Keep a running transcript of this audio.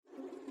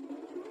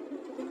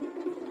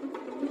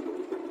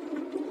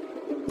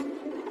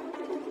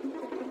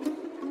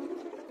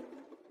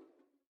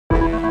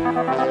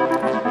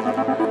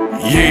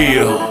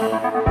Yeah,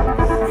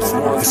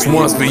 this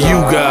one's for you,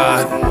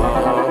 God.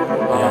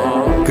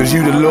 Cause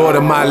you the Lord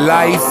of my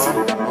life,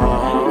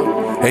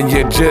 and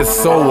you're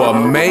just so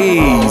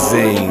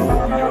amazing.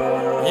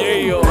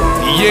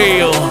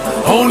 Yeah,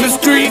 on the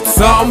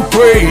streets I'm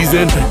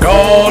praising.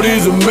 God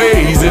is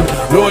amazing,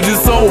 Lord, you're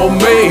so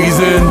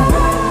amazing.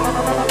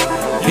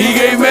 He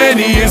gave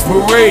many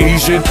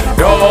inspiration.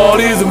 God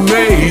is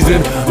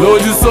amazing,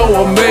 Lord, you're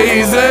so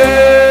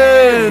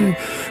amazing.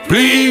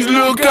 Please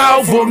look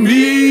out for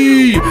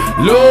me,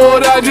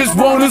 Lord, I just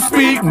wanna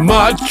speak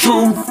my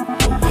truth.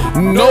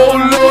 No,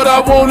 Lord,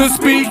 I wanna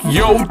speak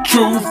your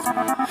truth.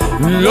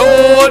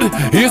 Lord,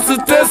 it's a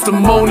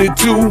testimony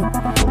too.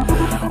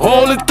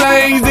 All the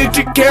things that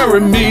you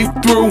carry me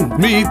through.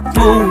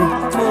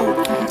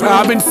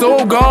 I've been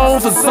so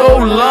gone for so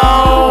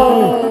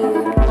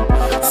long,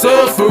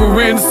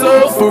 suffering.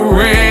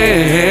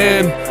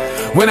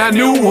 When I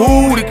knew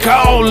who to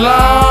call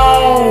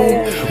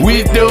on,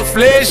 with the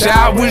flesh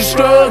I was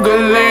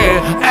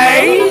struggling.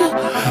 Hey,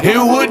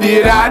 and what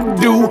did I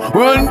do?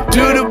 Run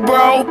to the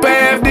broad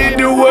path that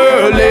the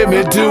world led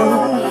me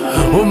to.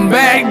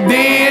 Back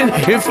then,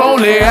 if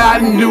only I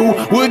knew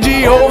what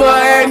Jehovah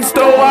had in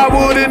store, I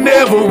would've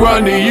never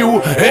run to you.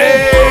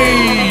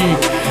 Hey,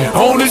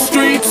 on the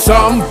streets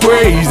I'm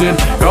praising.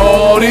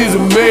 God is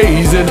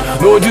amazing,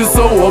 Lord, you're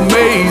so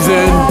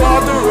amazing.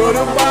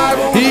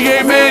 He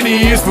gave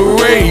many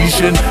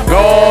inspiration.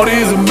 God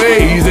is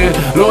amazing,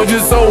 Lord, you're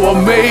so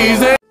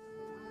amazing.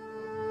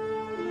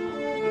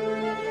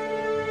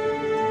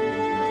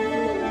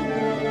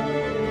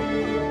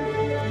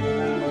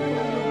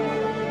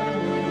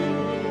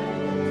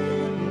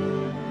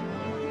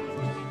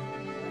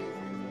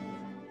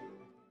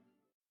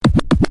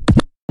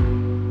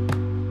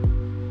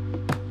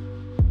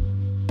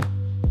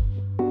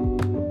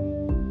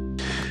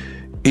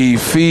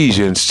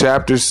 Ephesians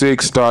chapter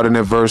 6, starting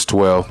at verse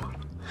 12.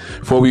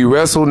 For we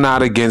wrestle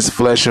not against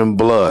flesh and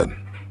blood,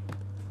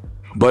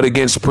 but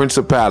against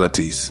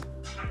principalities,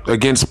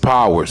 against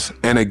powers,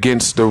 and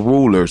against the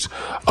rulers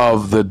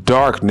of the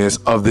darkness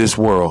of this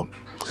world,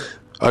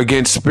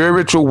 against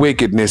spiritual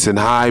wickedness in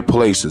high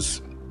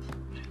places.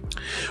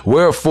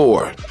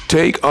 Wherefore,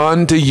 take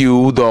unto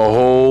you the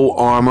whole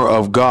armor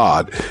of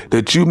God,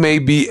 that you may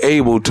be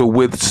able to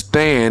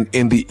withstand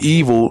in the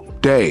evil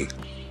day.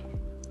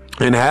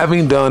 And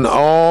having done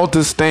all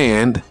to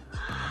stand,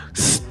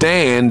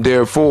 stand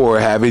therefore,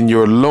 having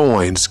your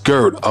loins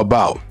girt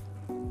about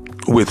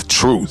with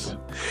truth,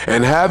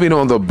 and having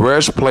on the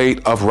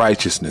breastplate of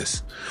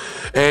righteousness,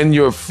 and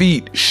your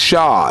feet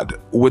shod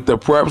with the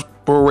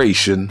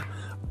preparation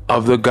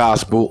of the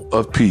gospel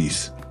of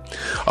peace.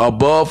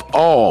 Above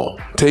all,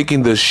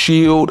 taking the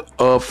shield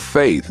of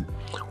faith,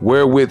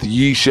 wherewith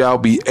ye shall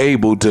be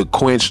able to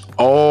quench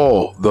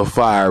all the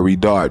fiery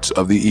darts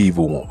of the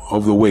evil one,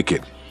 of the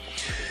wicked.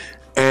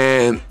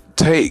 And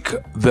take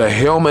the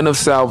helmet of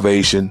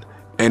salvation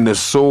and the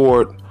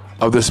sword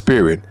of the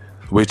Spirit,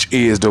 which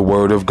is the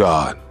word of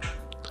God.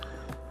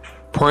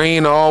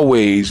 Praying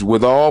always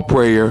with all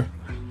prayer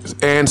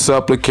and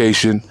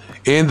supplication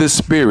in the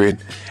Spirit,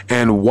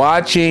 and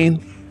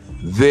watching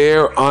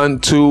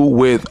thereunto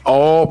with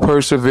all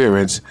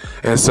perseverance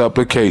and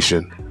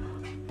supplication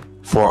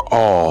for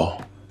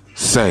all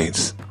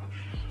saints.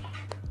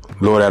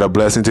 Lord, add a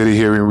blessing to the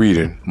hearing,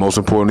 reading, most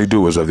importantly,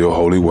 doers of your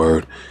holy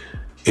word.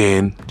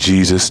 In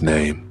Jesus'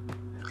 name,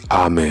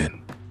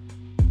 amen.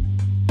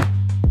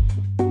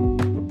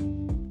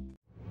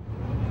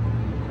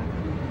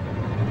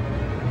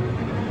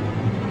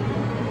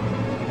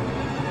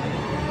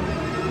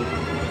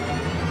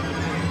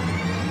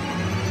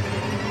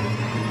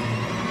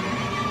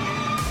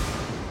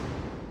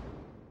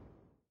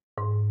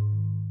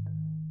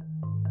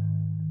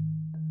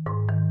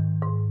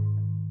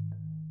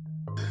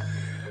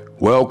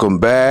 Welcome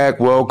back.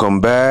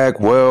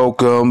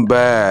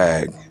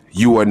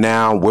 You are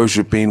now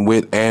worshiping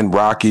with and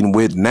rocking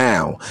with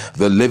Now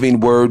the Living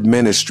Word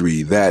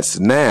Ministry. That's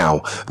Now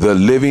the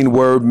Living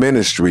Word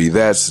Ministry.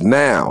 That's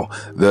Now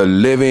the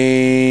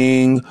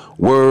Living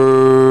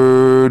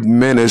Word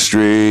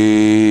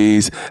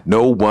Ministries.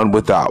 No one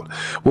without.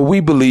 Well, we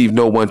believe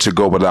no one should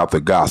go without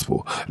the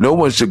gospel. No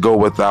one should go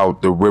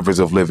without the rivers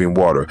of living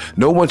water.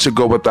 No one should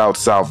go without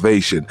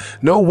salvation.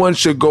 No one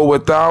should go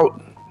without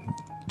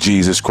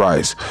Jesus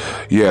Christ.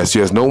 Yes.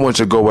 No one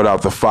should go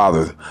without the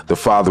Father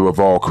of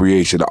all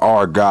creation,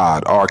 our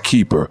God, our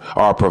keeper,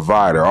 our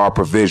provider, our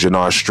provision,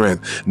 our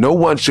strength. No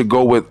one should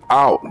go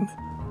without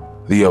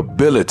the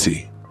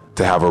ability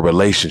to have a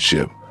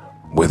relationship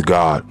with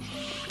God.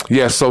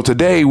 Yes, so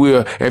today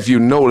if you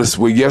notice,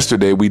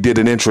 yesterday we did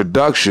an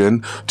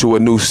introduction to a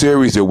new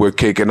series that we're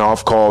kicking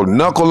off called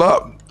Knuckle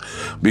Up,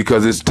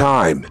 because it's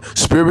time.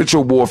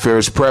 Spiritual warfare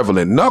is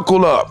prevalent.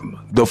 Knuckle up,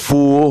 the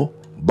full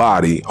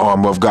body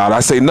armor of God. I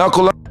say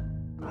knuckle up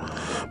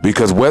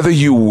because whether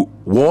you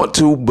want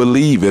to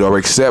believe it or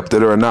accept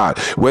it or not,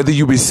 whether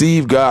you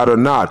receive God or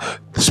not,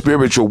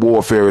 spiritual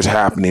warfare is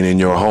happening in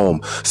your home.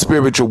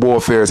 Spiritual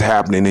warfare is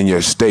happening in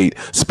your state.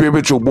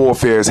 Spiritual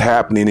warfare is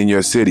happening in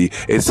your city.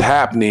 It's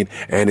happening,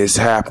 and it's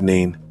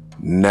happening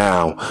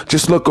now.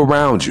 Just look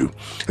around you.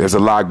 There's a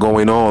lot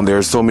going on.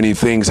 There's so many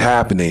things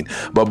happening.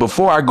 But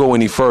before I go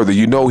any further,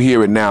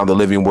 here and now, the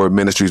Living Word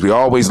Ministries, we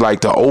always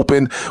like to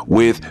open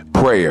with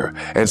prayer.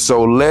 And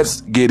so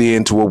let's get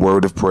into a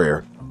word of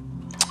prayer.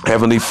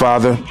 Heavenly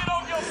Father,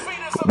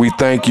 we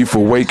thank you for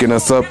waking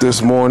us up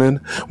this morning.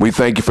 We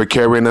thank you for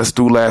carrying us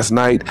through last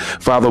night.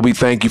 Father, we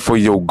thank you for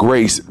your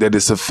grace that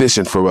is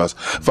sufficient for us.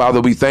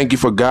 Father, we thank you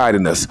for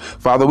guiding us.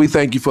 Father, we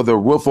thank you for the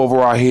roof over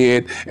our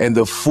head and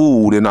the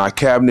food in our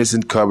cabinets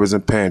and cupboards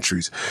and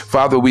pantries.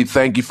 Father, we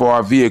thank you for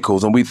our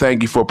vehicles, and we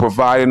thank you for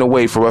providing a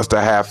way for us to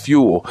have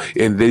fuel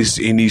in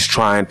these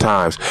trying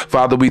times.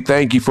 Father, we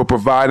thank you for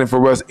providing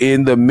for us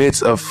in the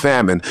midst of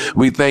famine.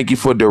 We thank you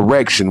for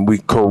direction,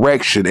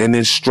 correction, and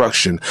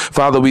instruction.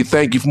 Father, we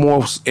thank you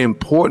more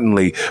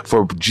importantly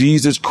for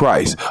Jesus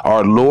Christ,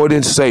 our Lord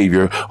and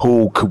Savior,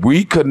 who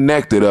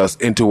reconnected us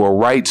into a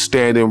right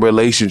standing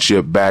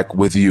relationship back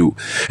with you.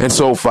 And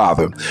so,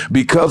 Father,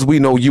 because we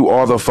know you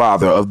are the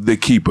Father of the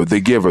keeper, the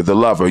giver, the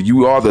lover,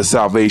 you are the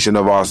salvation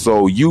of our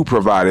soul. You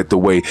provided the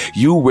way.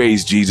 You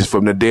raised Jesus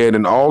from the dead,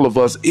 and all of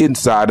us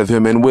inside of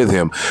him and with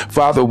him.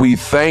 Father, we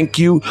thank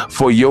you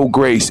for your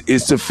grace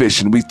is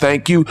sufficient. We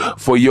thank you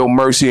for your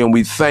mercy, and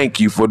we thank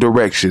you for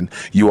direction.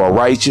 You are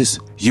righteous,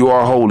 you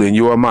are holy, and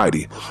you are mighty.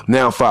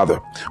 Now,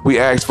 Father, we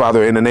ask,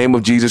 Father, in the name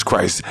of Jesus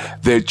Christ,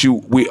 that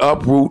we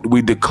uproot,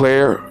 we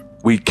declare,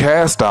 we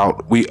cast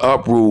out, we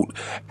uproot,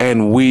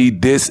 and we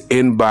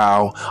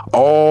disembowel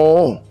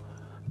all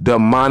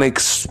demonic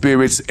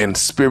spirits and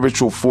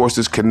spiritual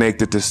forces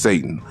connected to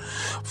Satan.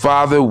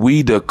 Father,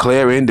 we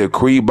declare and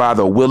decree by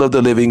the will of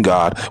the living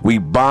God, we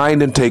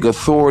bind and take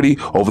authority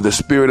over the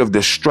spirit of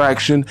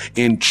distraction,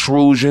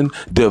 intrusion,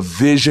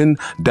 division,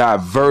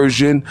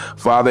 diversion.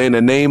 Father, in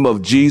the name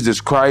of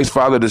Jesus Christ,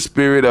 Father, the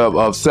spirit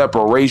of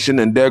separation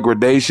and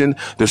degradation,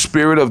 the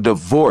spirit of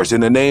divorce in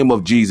the name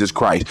of Jesus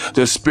Christ,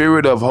 the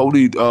spirit of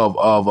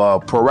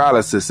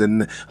paralysis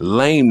and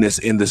lameness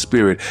in the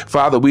spirit.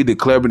 Father, we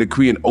declare and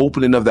decree an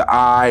opening of the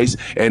eyes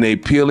and a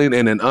peeling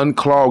and an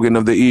unclogging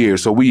of the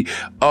ears. So we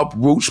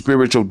uproot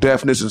spiritual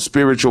deafness and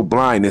spiritual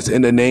blindness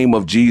in the name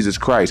of Jesus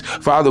Christ.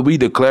 Father, we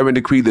declare and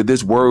decree that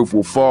this word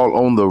will fall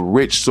on the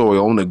rich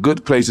soil, on the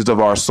good places of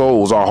our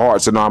souls, our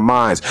hearts, and our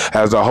minds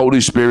as the Holy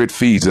Spirit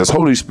feeds us.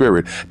 Holy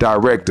Spirit,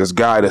 direct us,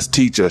 guide us,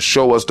 teach us,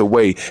 show us the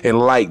way,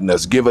 enlighten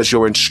us, give us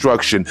your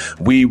instruction.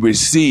 We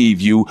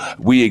receive you,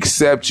 we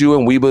accept you,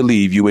 and we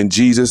believe you in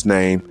Jesus'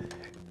 name.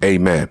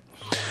 Amen.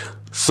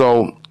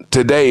 So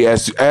today,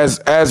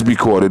 as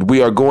recorded,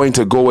 we are going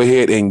to go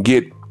ahead and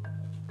get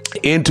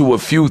into a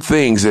few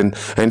things and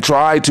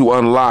try to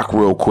unlock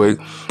real quick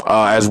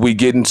as we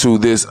get into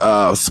this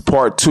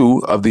part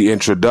 2 of the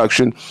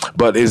introduction.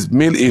 But it's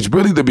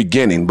really the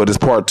beginning, but it's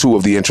part 2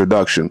 of the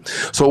introduction.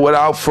 So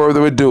without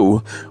further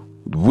ado,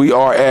 we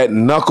are at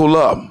knuckle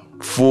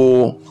up,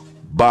 full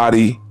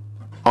body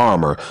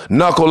armor.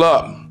 Knuckle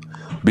up,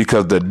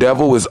 because the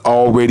devil is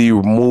already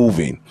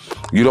moving.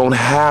 You don't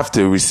have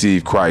to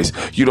receive Christ.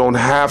 You don't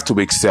have to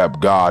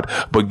accept God.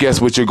 But guess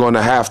what you're going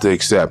to have to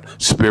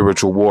accept?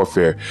 Spiritual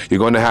warfare. You're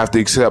going to have to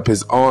accept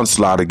his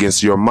onslaught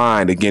against your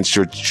mind, against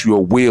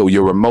your will,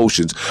 your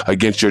emotions,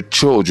 against your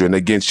children,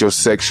 against your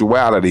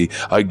sexuality,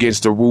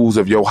 against the rules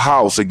of your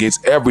house,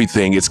 against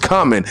everything. It's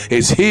coming.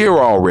 It's here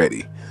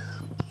already.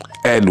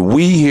 And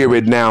we here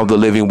at Now the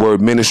Living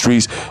Word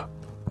Ministries,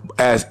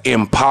 as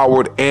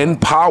empowered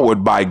and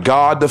powered by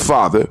God the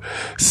Father,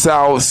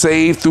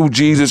 saved through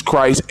Jesus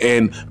Christ,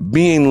 and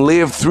being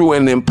lived through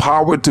and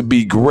empowered to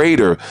be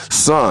greater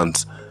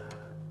sons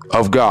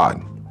of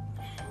God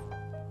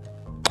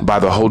by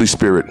the Holy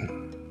Spirit.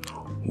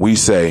 We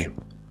say,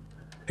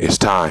 it's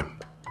time.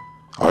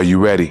 Are you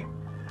ready?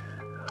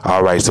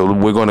 All right, so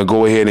we're going to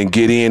go ahead and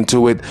get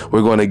into it.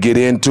 We're going to get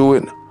into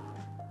it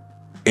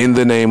in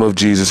the name of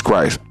Jesus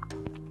Christ.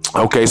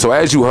 Okay, so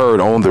as you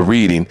heard on the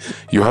reading,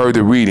 you heard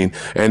the reading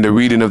and the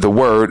reading of the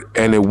word,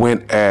 and it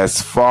went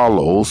as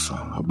follows.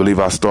 I believe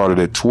I started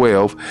at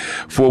 12.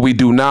 For we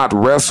do not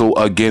wrestle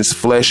against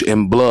flesh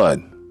and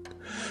blood,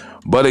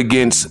 but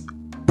against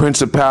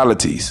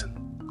principalities,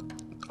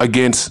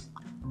 against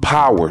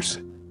powers,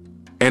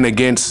 and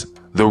against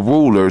the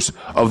rulers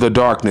of the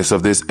darkness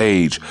of this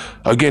age,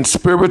 against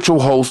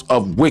spiritual hosts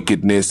of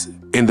wickedness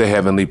in the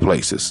heavenly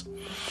places.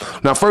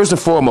 Now, first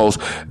and foremost,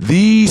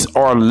 these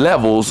are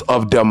levels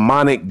of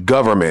demonic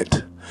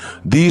government.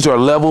 These are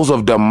levels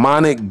of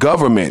demonic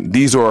government.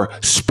 These are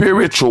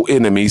spiritual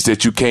enemies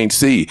that you can't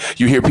see.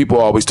 You hear people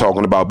always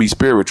talking about be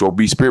spiritual,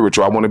 be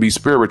spiritual. I want to be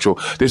spiritual.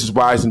 This is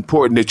why it's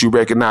important that you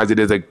recognize it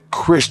as a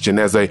Christian,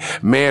 as a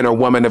man or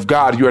woman of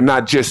God. You are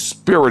not just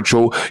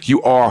spiritual.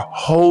 You are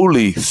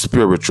holy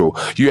spiritual.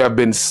 You have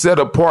been set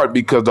apart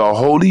because the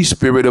Holy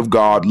Spirit of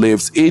God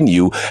lives in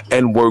you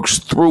and works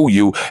through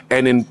you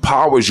and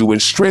empowers you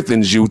and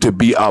strengthens you to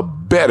be a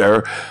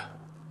better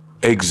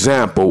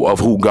example of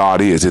who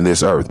God is in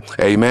this earth.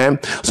 Amen.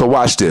 So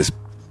watch this.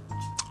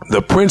 The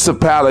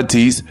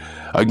principalities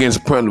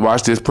against,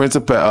 watch this,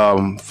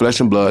 flesh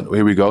and blood.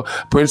 Here we go.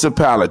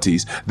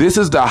 Principalities. This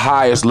is the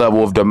highest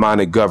level of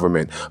demonic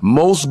government.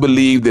 Most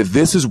believe that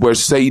this is where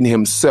Satan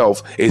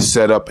himself is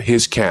set up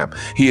his camp.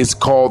 He is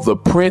called the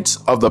prince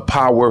of the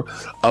power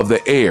of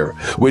the air,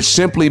 which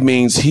simply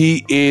means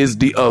he is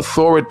the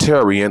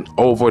authoritarian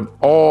over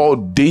all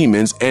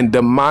demons and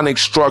demonic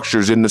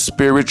structures in the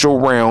spiritual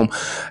realm.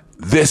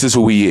 This is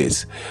who he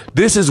is.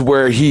 This is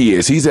where he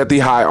is. He's at the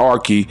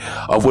hierarchy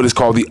of what is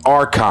called the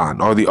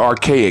archon, or the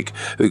archaic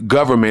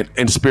government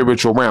and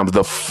spiritual realms,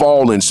 the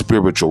fallen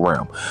spiritual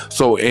realm.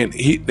 So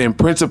in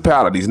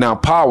principalities, now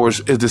powers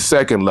is the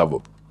second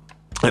level.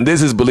 And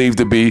this is believed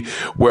to be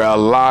where a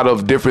lot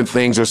of different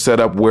things are set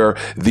up, where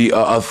the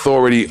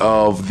authority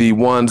of the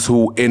ones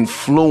who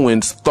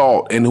influence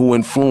thought and who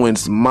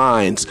influence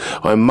minds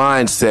and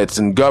mindsets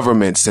and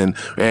governments. And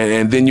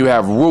then you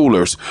have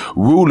rulers.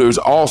 Rulers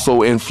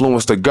also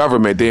influence the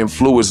government. They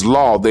influence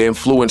law. They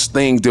influence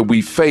things that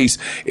we face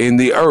in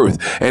the earth.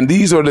 And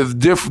these are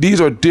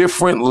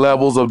different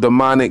levels of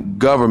demonic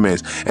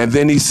governments. And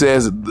then he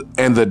says,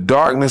 and the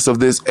darkness of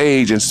this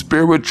age and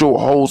spiritual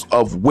hosts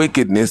of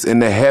wickedness in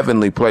the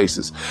heavenly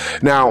places.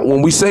 Now,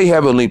 when we say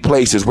heavenly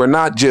places, we're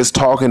not just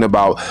talking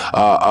about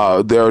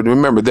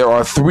remember, there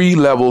are 3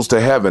 levels to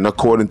heaven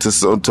according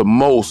to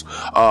most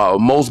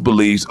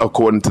beliefs,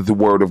 according to the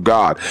word of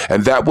God.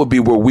 And that would be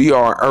where we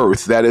are on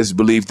earth. That is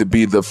believed to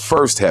be the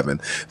first heaven.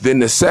 Then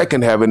the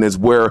second heaven is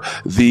where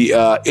the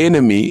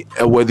enemy,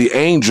 where the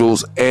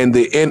angels and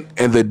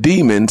the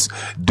demons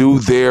do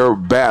their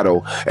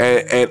battle,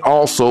 and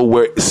also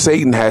where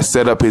Satan has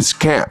set up his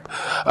camp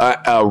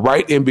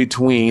right in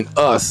between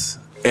us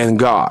and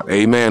God.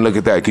 Amen. Look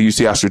at that. Can you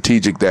see how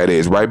strategic that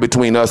is? Right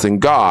between us and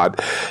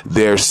God,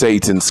 there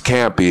Satan's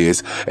camp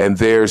is, and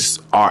there's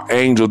our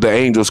angel. The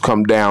angels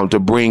come down to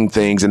bring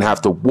things and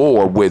have to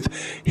war with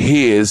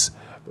his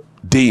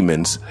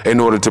demons in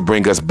order to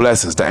bring us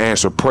blessings, to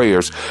answer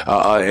prayers,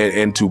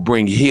 and to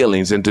bring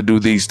healings and to do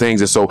these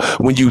things. And so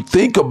when you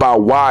think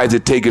about why is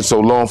it taking so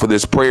long for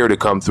this prayer to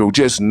come through,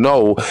 just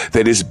know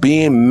that it's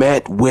being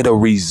met with a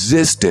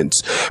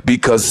resistance,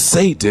 because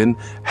Satan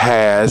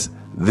has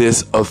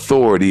this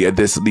authority and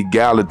this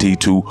legality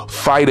to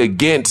fight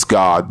against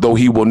God, though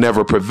he will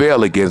never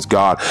prevail against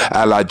God.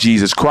 Allah,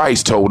 Jesus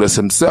Christ told us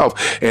himself,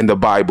 and the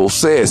Bible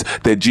says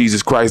that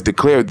Jesus Christ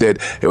declared that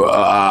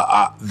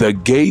the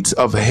gates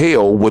of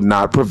hell would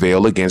not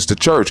prevail against the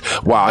church.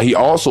 While he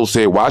also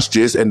said, watch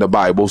this, and the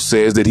Bible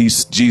says that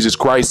Jesus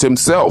Christ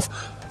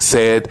himself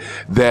said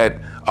that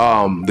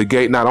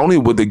not only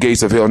would the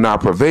gates of hell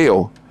not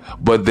prevail,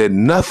 but that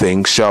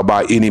nothing shall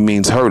by any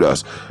means hurt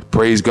us.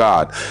 Praise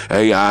God.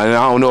 Hey, I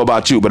don't know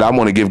about you, but I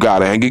want to give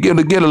God give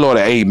the Lord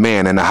an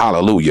amen and a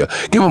hallelujah.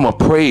 Give him a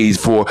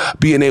praise for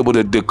being able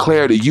to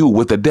declare to you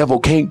what the devil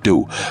can't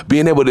do.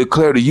 Being able to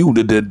declare to you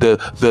the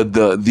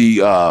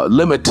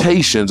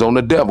limitations on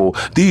the devil.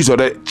 These are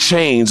the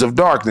chains of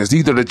darkness.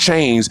 These are the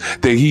chains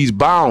that he's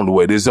bound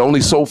with. It's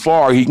only so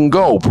far he can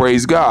go.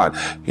 Praise God.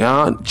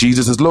 Yeah,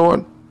 Jesus is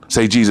Lord.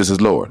 Say Jesus is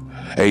Lord.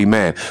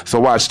 Amen. So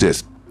watch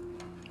this.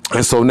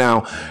 And so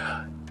now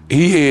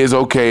he is,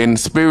 okay, in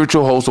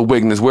spiritual host of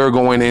wickedness. We're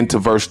going into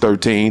verse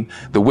 13,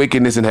 the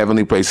wickedness in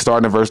heavenly place,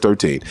 starting at verse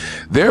 13.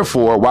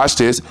 Therefore, watch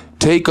this,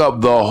 take up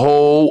the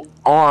whole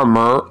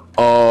armor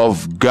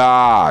of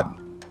God,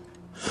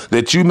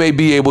 that you may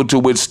be able to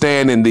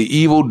withstand in the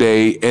evil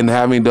day, and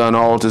having done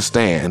all to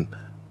stand.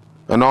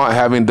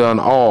 Having done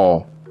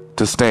all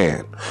to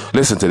stand.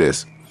 Listen to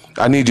this.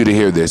 I need you to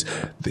hear this.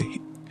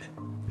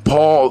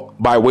 Paul,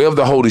 by way of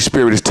the Holy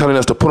Spirit, is telling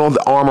us to put on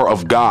the armor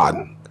of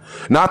God.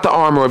 Not the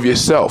armor of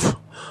yourself,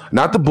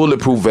 not the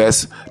bulletproof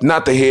vest,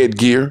 not the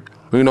headgear,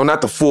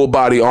 not the full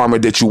body armor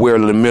that you wear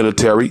in the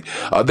military.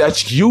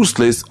 That's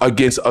useless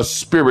against a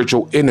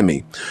spiritual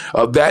enemy.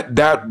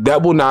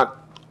 That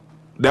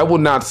will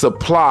not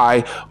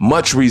supply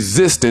much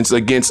resistance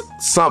against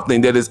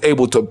something that is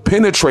able to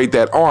penetrate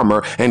that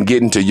armor and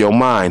get into your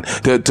mind,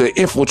 to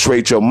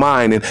infiltrate your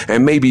mind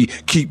and maybe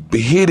keep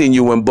hitting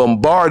you and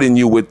bombarding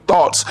you with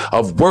thoughts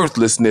of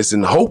worthlessness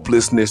and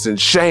hopelessness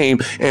and shame,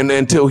 and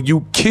until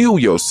you kill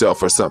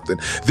yourself or something.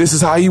 This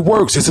is how he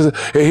works.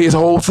 His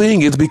whole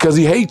thing is because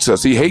he hates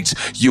us. He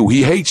hates you.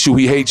 He hates you.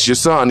 He hates your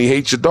son. He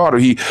hates your daughter.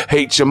 He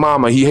hates your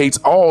mama. He hates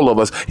all of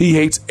us. He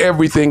hates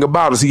everything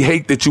about us. He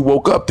hates that you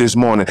woke up this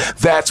morning.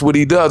 That's what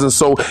he does. And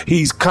so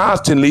he's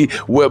constantly,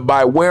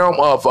 by realm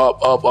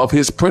of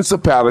his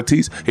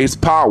principalities, his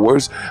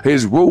powers,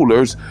 his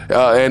rulers,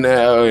 and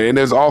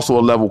there's also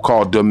a level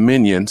called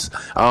dominions,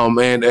 and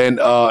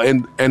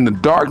the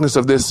darkness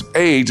of this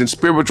age and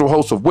spiritual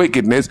hosts of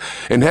wickedness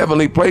in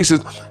heavenly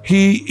places.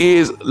 He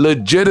is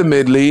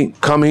legitimately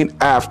coming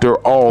after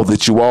all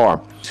that you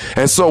are.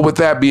 And so with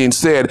that being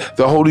said,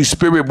 the Holy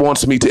Spirit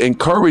wants me to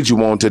encourage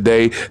you on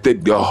today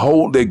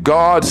that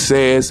God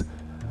says,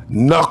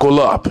 knuckle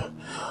up,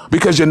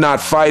 because you're not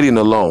fighting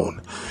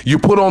alone. You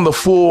put on the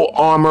full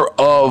armor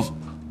of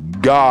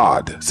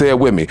God. Say it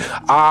with me.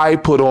 I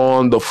put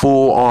on the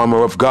full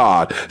armor of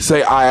God.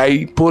 Say,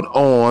 I put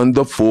on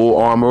the full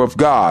armor of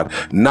God.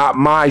 Not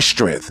my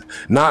strength,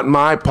 not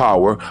my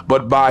power,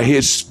 but by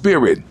his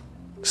spirit,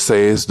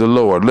 says the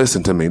Lord.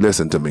 Listen to me.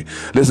 Listen to me.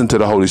 Listen to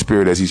the Holy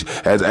Spirit as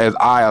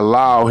I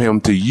allow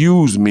him to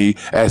use me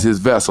as his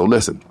vessel.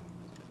 Listen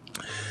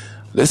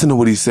to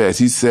what he says.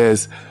 He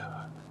says,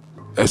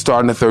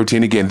 starting at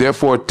 13 again,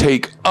 therefore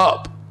take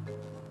up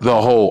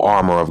the whole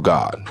armor of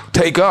God.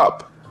 Take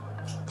up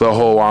the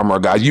whole armor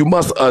of God. You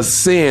must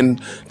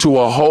ascend to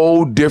a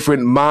whole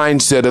different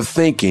mindset of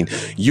thinking.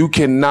 You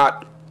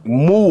cannot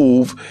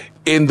move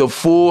in the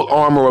full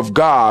armor of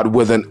God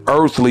with an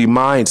earthly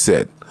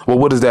mindset. Well,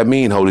 what does that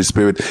mean, Holy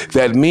Spirit?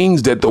 That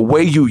means that the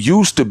way you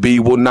used to be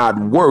will not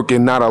work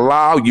and not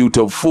allow you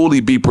to fully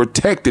be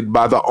protected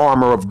by the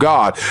armor of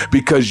God,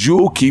 because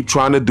you'll keep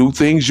trying to do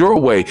things your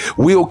way.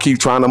 We'll keep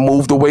trying to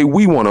move the way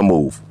we want to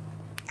move.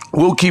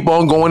 We'll keep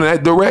on going in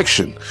that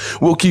direction.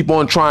 We'll keep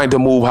on trying to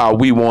move how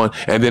we want.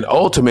 And then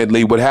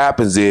ultimately what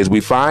happens is we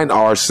find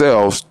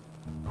ourselves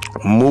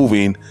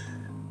moving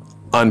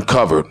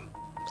uncovered,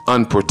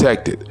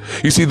 unprotected.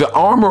 You see, the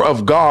armor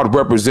of God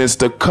represents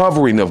the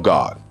covering of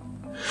God.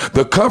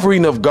 The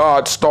covering of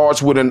God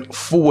starts with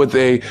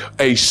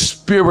a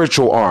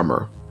spiritual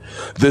armor.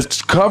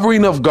 The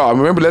covering of God.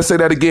 Remember, let's say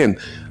that again.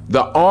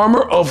 The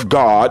armor of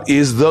God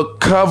is the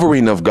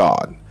covering of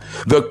God.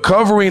 The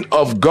covering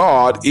of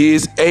God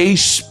is a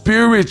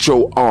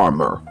spiritual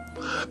armor.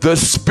 The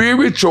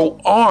spiritual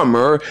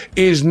armor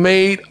is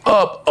made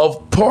up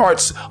of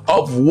parts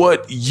of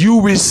what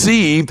you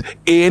received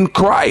in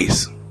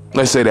Christ.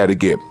 Let's say that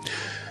again.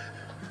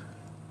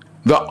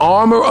 The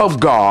armor of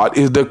God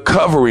is the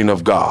covering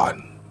of God.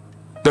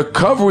 The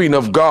covering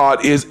of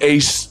God is a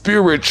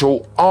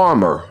spiritual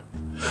armor.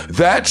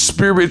 That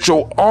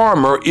spiritual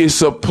armor is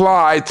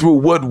supplied through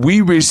what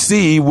we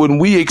receive when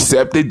we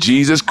accepted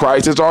Jesus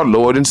Christ as our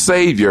Lord and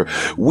Savior.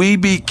 We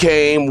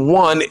became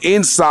one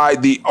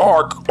inside the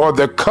ark, or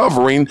the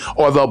covering,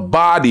 or the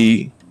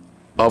body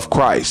of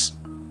Christ.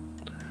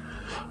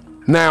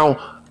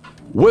 Now,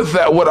 with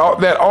that, what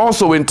that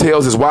also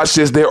entails is, watch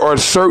this, there are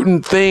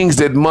certain things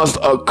that must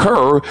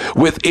occur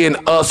within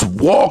us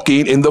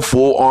walking in the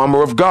full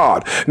armor of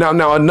God.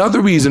 Now,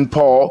 another reason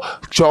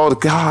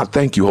God,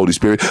 thank you, Holy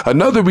Spirit.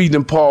 Another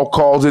reason Paul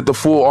calls it the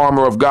full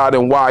armor of God,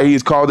 and why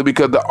he's called it,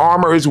 because the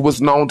armor was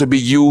known to be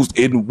used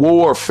in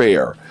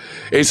warfare.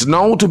 It's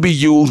known to be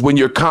used when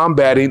you're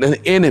combating an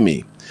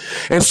enemy.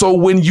 And so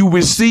when you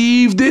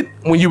received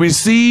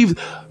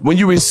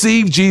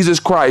Jesus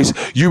Christ,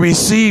 you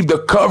received the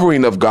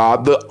covering of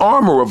God, the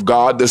armor of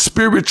God, the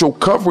spiritual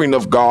covering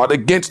of God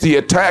against the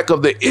attack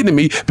of the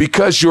enemy,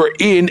 because you're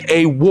in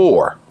a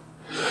war.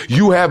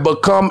 You have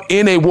become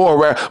in a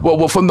war.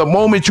 Well, from the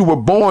moment you were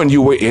born,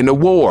 you were in a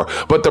war.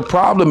 But the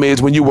problem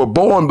is, when you were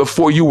born,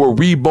 before you were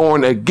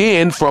reborn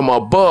again from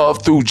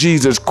above through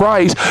Jesus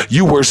Christ,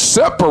 you were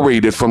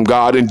separated from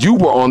God and you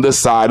were on the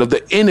side of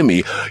the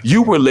enemy.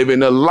 You were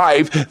living a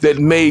life that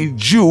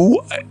made you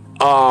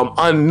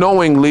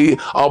unknowingly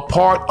a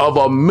part of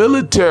a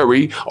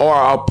military, or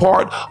a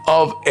part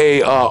of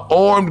a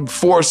armed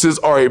forces,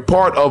 or a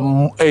part of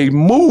a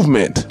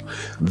movement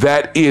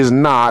that is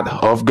not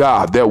of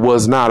God, that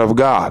was not of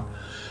God.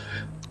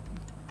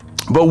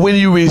 But when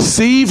you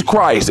received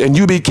Christ and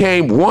you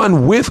became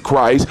one with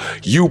Christ,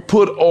 you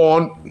put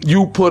on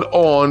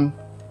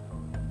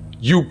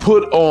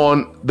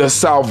the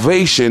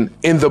salvation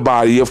in the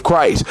body of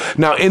Christ.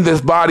 Now, in this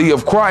body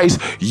of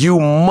Christ, you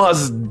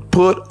must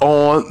put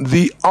on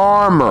the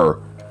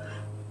armor.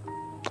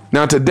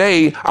 Now,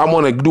 today, I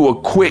want to do a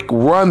quick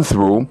run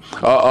through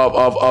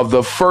of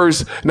the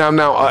first.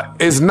 Now,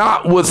 it's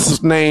not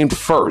what's named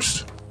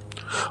first.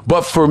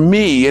 But for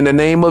me, in the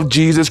name of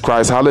Jesus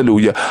Christ,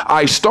 hallelujah,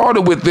 I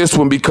started with this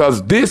one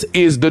because this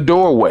is the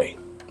doorway.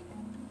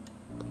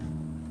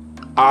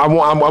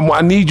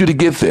 I need you to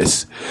get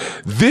this.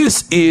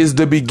 This is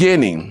the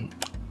beginning.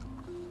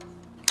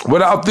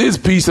 Without this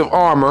piece of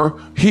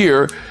armor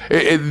here,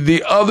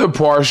 the other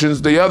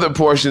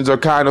portions are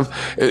kind of,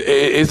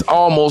 it's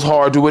almost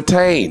hard to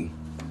attain.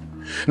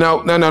 Now,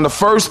 the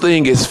first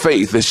thing is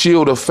faith, the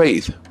shield of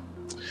faith.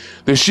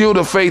 The shield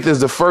of faith is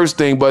the first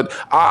thing, but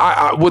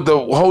what the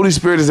Holy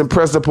Spirit has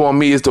impressed upon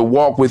me is to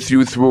walk with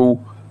you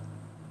through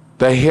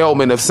the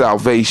helmet of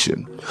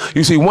salvation.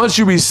 You see, once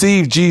you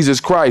receive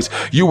Jesus Christ,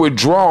 you were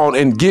drawn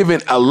and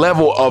given a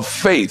level of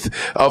faith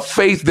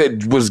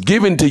that was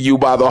given to you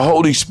by the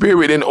Holy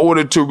Spirit in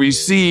order to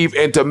receive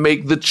and to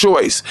make the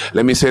choice.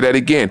 Let me say that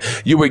again.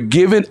 You were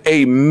given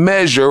a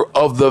measure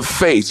of the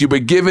faith. You were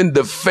given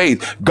the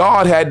faith.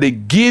 God had to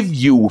give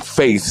you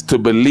faith to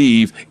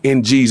believe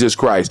in Jesus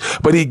Christ,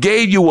 but he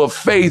gave you a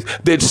faith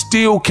that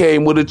still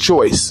came with a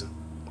choice.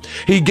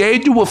 He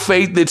gave you a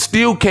faith that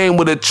still came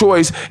with a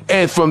choice,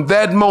 and from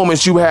that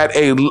moment you had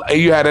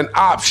an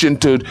option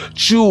to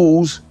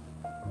choose.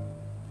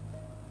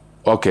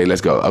 Okay,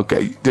 let's go.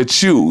 Okay, to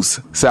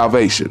choose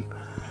salvation.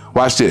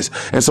 Watch this.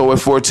 And so at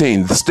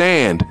 14,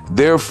 stand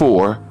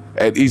therefore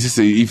at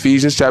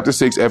Ephesians chapter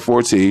 6 at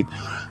 14.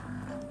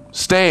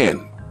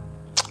 Stand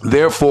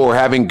Therefore,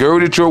 having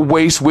girded your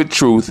waist with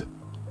truth,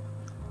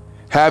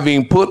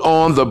 having put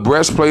on the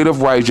breastplate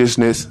of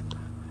righteousness,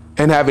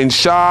 and having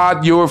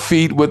shod your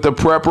feet with the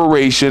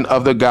preparation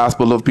of the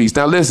gospel of peace.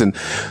 Now listen,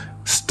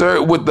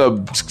 stir with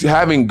the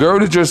having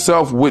girded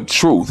yourself with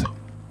truth.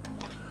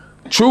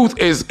 Truth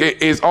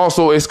is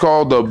also, it's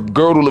called the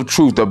girdle of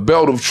truth, the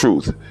belt of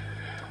truth.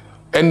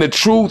 And the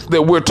truth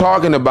that we're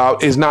talking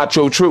about is not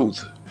your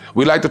truth.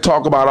 We like to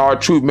talk about our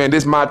truth. Man,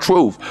 this is my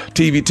truth.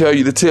 TV tell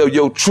you to tell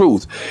your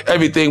truth.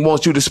 Everything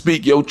wants you to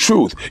speak your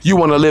truth. You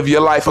want to live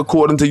your life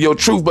according to your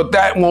truth, but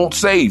that won't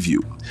save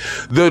you.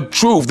 The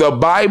truth, the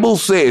Bible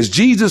says,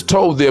 Jesus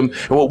told them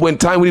when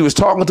he was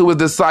talking to his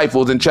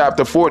disciples in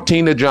chapter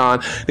 14 of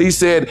John, he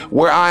said,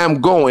 where I am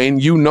going,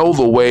 you know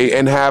the way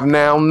and have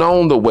now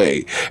known the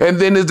way. And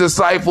then his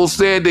disciples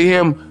said to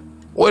him,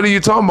 what are you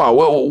talking about?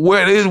 Well,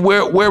 where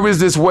is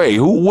this way?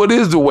 What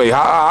is the way?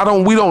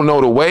 We don't know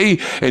the way.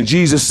 And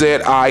Jesus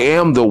said, I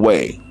am the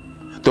way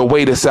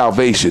to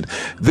salvation.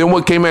 Then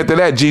what came after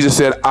that? Jesus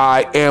said,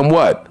 I am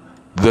what?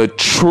 The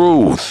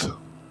truth.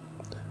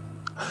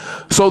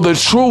 So the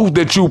truth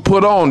that you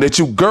put on, that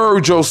you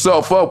gird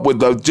yourself up with,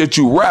 that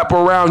you wrap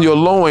around your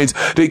loins,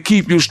 that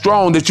keep you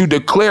strong, that you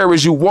declare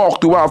as you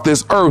walk throughout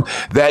this earth,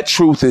 that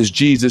truth is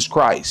Jesus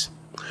Christ.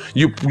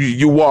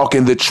 You walk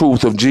in the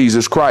truth of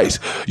Jesus Christ.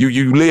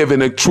 You live in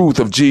the truth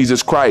of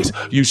Jesus Christ.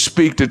 You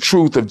speak the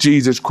truth of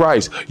Jesus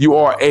Christ.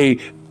 You're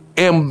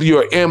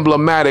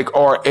emblematic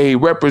or a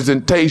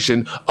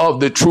representation of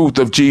the truth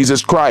of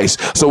Jesus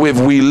Christ. So if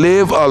we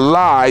live a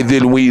lie,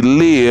 then we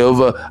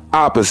live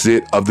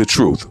opposite of the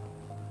truth.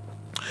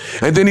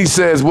 And then he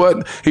says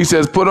what? He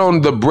says, put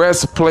on the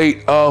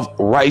breastplate of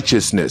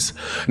righteousness.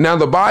 Now,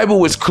 the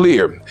Bible is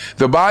clear.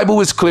 The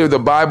Bible is clear. The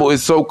Bible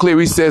is so clear.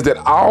 He says that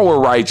our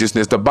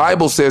righteousness, the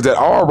Bible says that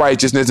our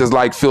righteousness is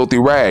like filthy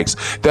rags.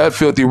 That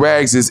filthy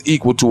rags is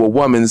equal to a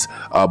woman's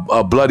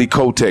a bloody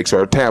Kotex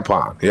or a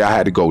tampon. Yeah, I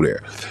had to go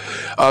there.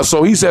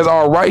 So he says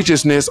our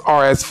righteousness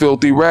are as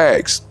filthy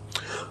rags.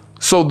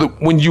 So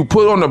when you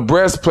put on the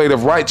breastplate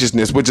of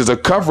righteousness, which is a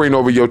covering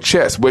over your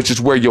chest, which is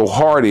where your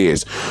heart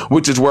is,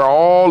 which is where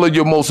all of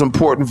your most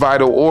important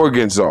vital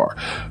organs are.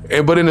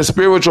 But in the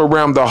spiritual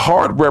realm, the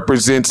heart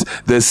represents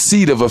the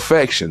seat of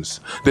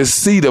affections, the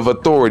seat of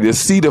authority, the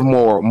seat of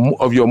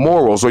your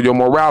morals or your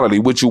morality,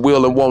 which you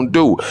will and won't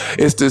do.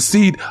 It's the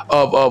seat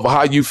of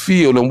how you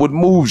feel and what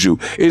moves you.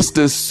 It's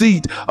the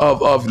seat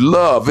of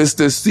love. It's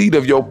the seat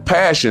of your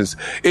passions.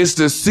 It's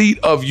the seat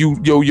of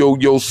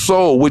your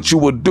soul, what you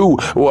would do,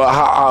 or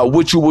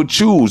what you would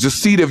choose, the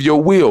seat of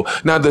your will.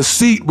 Now, the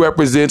seat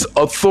represents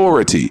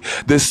authority.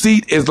 The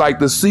seat is like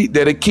the seat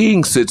that a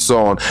king sits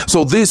on.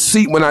 So this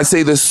seat, when I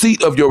say the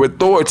seat of your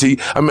authority,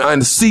 I mean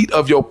the seat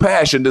of your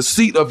passion, the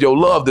seat of your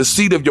love, the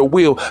seat of your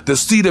will, the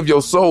seat of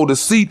your soul, the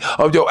seat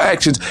of your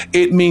actions.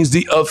 It means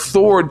the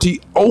authority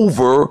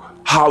over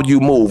how you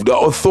move, the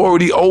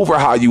authority over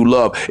how you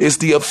love. It's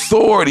the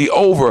authority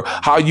over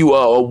how you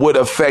what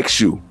affects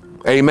you.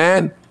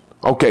 Amen.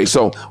 Okay,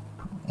 so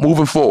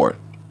moving forward.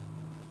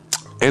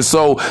 And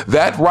so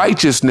that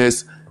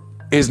righteousness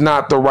is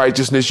not the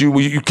righteousness.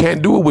 You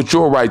can't do it with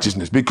your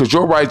righteousness because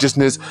your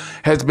righteousness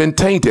has been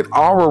tainted.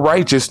 Our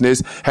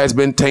righteousness has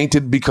been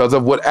tainted because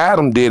of what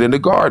Adam did in the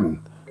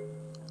garden,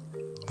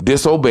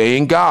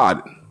 disobeying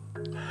God.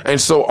 And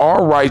so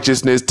our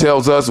righteousness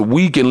tells us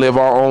we can live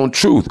our own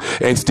truth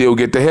and still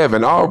get to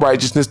heaven. Our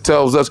righteousness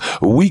tells us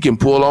we can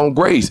pull on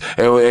grace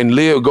and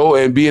live, go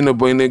and be in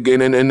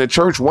the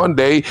church one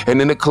day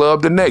and in the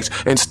club the next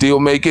and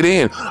still make it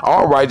in.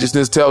 Our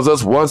righteousness tells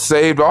us once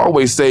saved,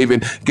 always saved.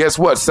 And guess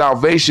what?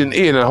 Salvation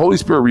in, and the Holy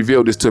Spirit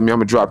revealed this to me. I'm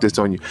going to drop this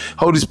on you.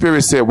 Holy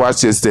Spirit said,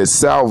 watch this, that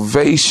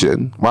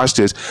salvation, watch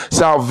this.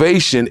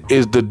 Salvation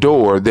is the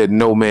door that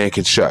no man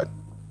can shut.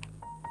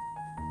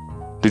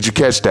 Did you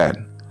catch that?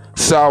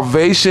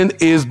 Salvation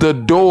is the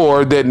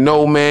door that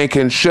no man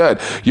can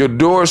shut. Your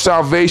door of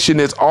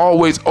salvation is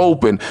always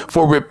open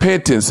for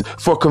repentance,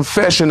 for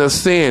confession of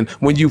sin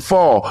when you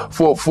fall, if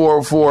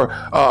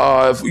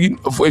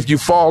you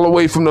fall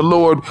away from the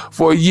Lord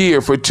for a year,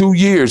 for 2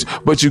 years,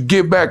 but you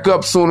get back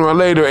up sooner or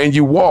later and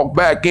you walk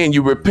back in,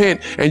 you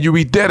repent and you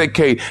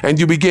rededicate and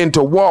you begin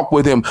to walk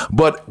with him.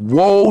 But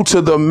woe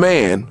to the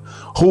man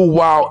who,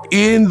 while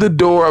in the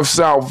door of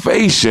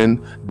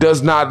salvation,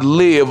 does not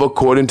live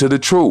according to the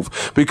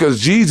truth.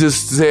 Because Jesus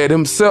said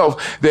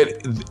himself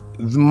that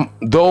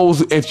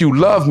those, if you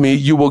love me,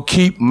 you will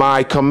keep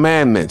my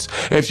commandments.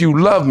 If you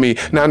love me.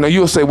 Now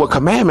you'll say, well,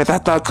 commandments, I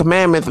thought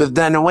commandments was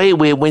done away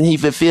with when he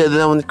fulfilled it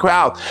on the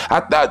cross. I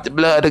thought the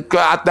blood of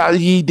God, I thought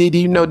he did,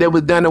 that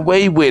was done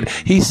away with.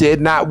 He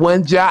said not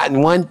one jot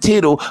and one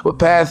tittle would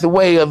pass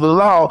away of the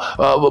law,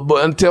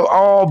 but until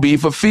all be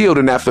fulfilled.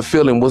 And that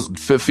fulfilling was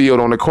fulfilled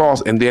on the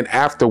cross. And then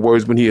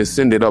afterwards, when he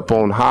ascended up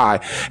on high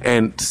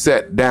and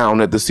sat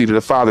down at the seat of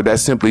the Father, that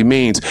simply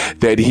means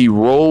that he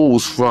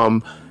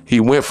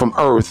went from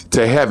earth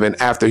to heaven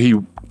after he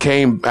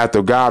came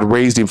after God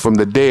raised him from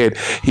the dead.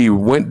 He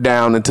went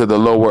down into the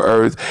lower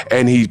earth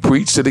and he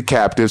preached to the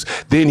captives.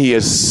 Then he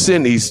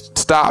ascended. He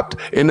stopped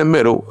in the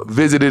middle,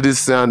 visited his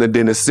son, and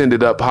then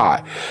ascended up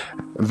high.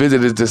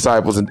 Visited his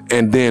disciples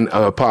and then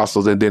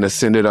apostles, and then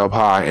ascended up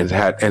high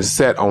and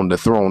sat on the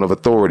throne of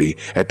authority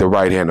at the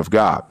right hand of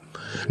God.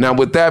 Now,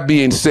 with that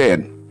being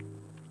said,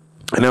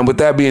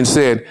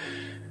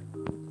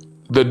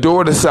 the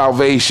door to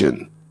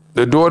salvation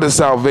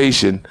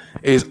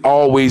is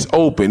always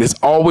open. It's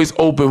always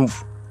open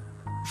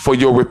for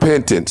your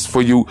repentance,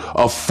 for you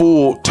a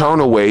full turn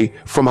away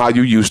from how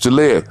you used to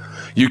live.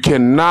 You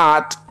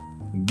cannot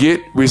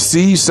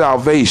receive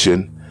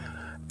salvation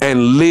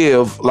and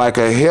live like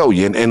a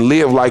hellion and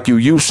live like you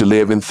used to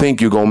live and think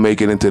you're going to make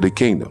it into the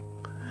kingdom.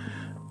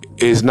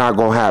 It's not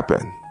going to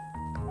happen.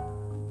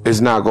 It's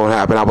not going to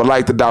happen. I would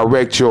like to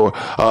direct your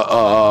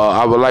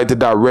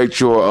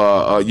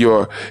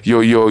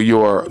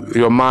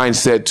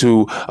mindset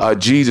to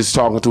Jesus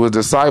talking to his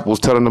disciples,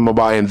 telling them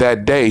about in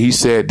that day. He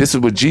said, this is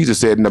what Jesus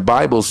said. And the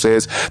Bible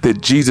says that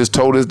Jesus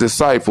told his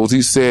disciples,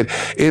 he said,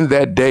 in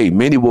that day,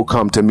 many will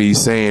come to me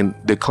saying,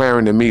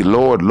 declaring to me,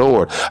 Lord,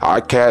 Lord,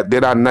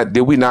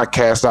 did we not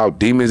cast out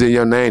demons in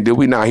your name? Did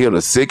we not heal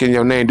the sick in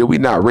your name? Did we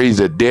not raise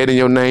the dead in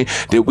your name?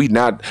 Did we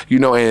not,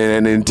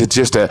 and to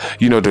just to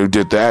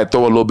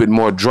throw a little bit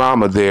more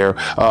drama there,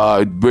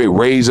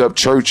 raise up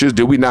churches?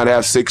 Did we not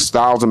have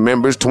 6,000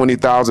 members,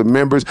 20,000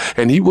 members?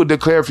 And he would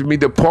declare for me,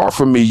 depart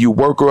from me, you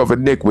worker of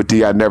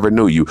iniquity, I never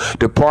knew you.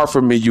 Depart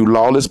from me, you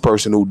lawless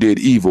person who did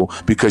evil,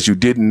 because you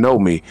didn't know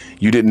me.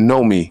 You didn't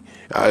know me.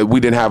 We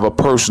didn't have a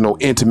personal,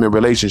 intimate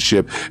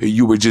relationship.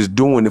 You were just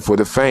doing it for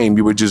the fame.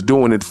 You were just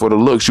doing it for the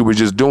looks. You were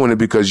just doing it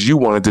because you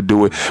wanted to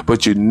do it,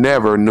 but you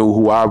never knew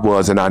who I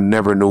was, and I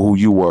never knew who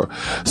you were.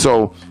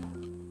 So,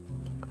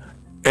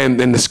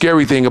 And the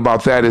scary thing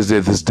about that is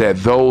that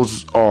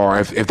those are,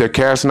 if they're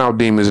casting out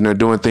demons and they're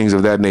doing things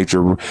of that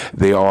nature,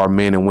 they are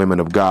men and women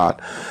of God.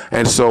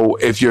 And so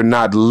if you're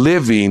not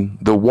living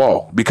the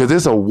walk, because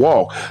it's a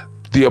walk,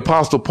 the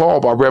Apostle Paul,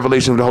 by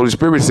revelation of the Holy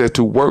Spirit, says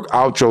to work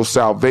out your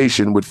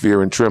salvation with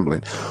fear and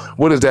trembling.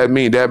 What does that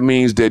mean? That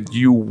means that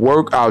you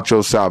work out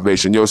your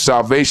salvation. Your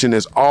salvation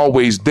is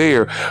always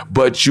there,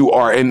 but you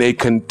are in a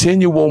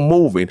continual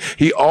moving.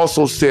 He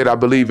also said, I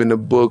believe in the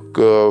book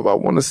of, I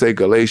want to say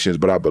Galatians,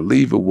 but I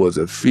believe it was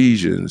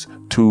Ephesians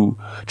 2,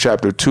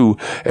 chapter 2.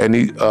 And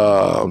he,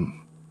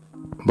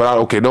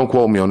 don't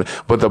quote me on it.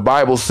 But the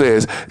Bible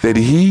says that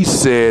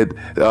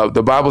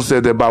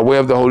that by way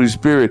of the Holy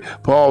Spirit,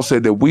 Paul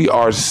said that we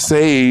are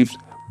saved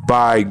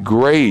by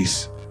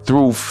grace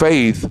through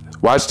faith.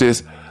 Watch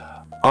this,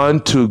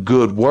 unto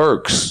good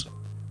works.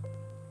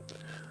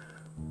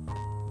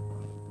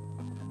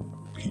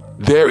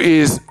 There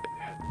is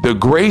the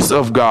grace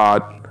of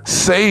God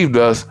saved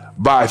us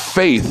by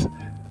faith.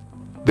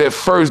 That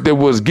first that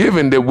was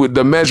given, that with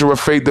the measure of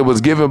faith that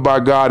was given by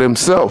God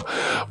himself.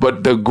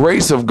 But the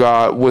grace of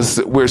God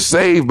we're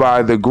saved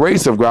by the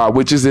grace of God,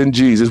 which is in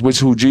Jesus,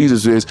 who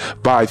Jesus is,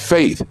 by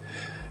faith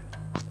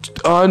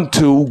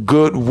unto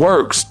good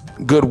works.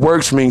 Good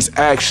works means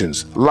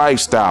actions,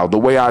 lifestyle, the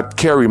way I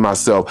carry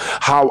myself,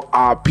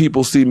 how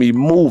people see me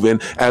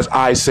moving as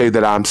I say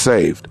that I'm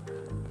saved.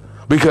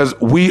 Because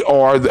we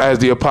are, as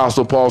the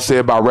Apostle Paul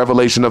said, by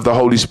revelation of the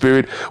Holy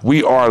Spirit,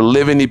 we are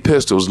living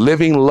epistles,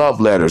 living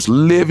love letters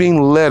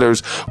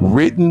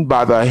written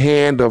by the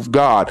hand of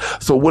God.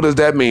 So what does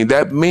that mean?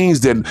 That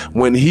means that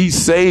when he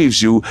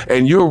saves you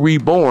and you're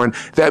reborn,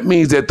 that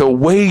means that the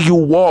way you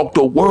walk,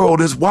 the world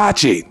is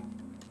watching.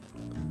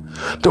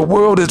 The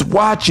world is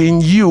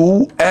watching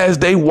you as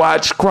they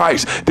watch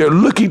Christ. They're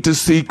looking to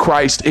see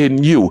Christ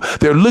in you.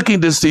 They're looking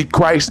to see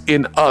Christ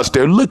in us.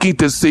 They're looking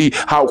to see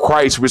how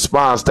Christ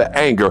responds to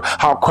anger,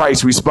 how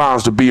Christ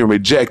responds to being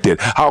rejected,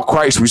 how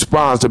Christ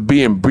responds to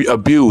being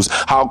abused,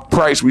 how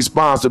Christ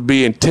responds to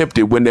being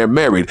tempted when they're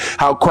married,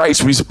 how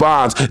Christ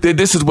responds.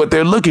 This is what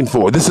they're looking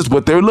for. This is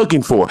what they're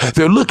looking for.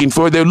 They're looking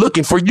for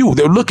you.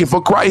 They're looking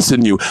for Christ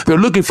in you. They're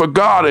looking for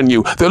God in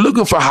you. They're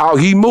looking for how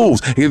he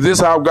moves. Is this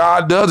how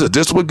God does? Is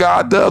this what God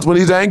does when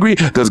he's angry?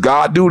 Does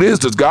God do this?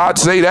 Does God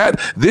say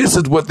that? This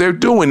is what they're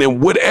doing. And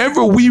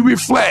whatever we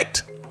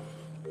reflect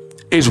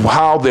is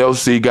how they'll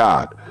see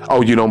God.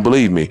 Oh, you don't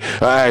believe me?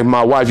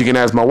 My wife, you can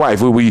ask my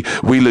wife. We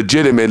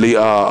legitimately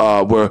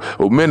were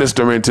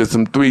ministering to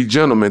three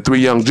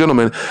young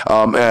gentlemen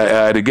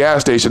at a gas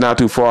station not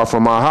too far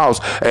from our house.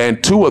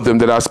 And two of them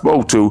that I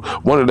spoke to,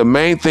 one of the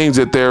main things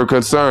that their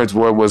concerns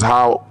was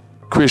how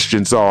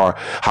Christians are,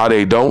 how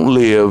they don't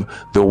live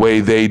the way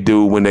they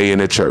do when they in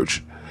the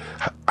church.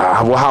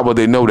 How would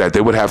they know that?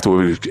 They would have to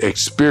have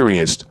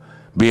experienced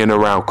being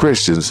around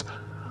Christians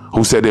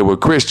who said they were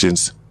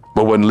Christians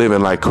but wasn't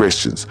living like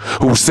Christians,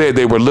 who said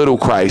they were little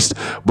Christ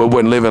but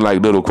wasn't living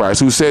like little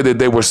Christ, who said that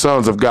they were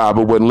sons of God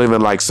but wasn't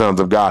living like sons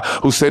of God,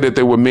 who said that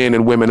they were men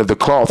and women of the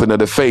cloth and of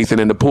the faith and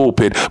in the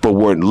pulpit but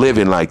weren't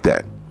living like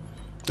that.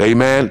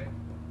 Amen.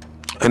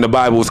 And the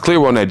Bible was clear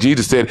on that.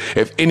 Jesus said,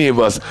 if any of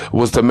us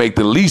was to make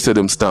the least of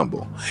them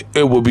stumble,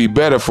 it would be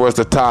better for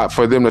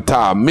them to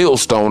tie a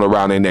millstone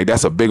around their neck.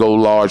 That's a big old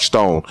large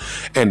stone.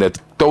 And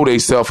to throw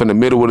themselves in the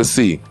middle of the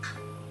sea.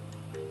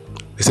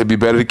 They said, be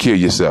better to kill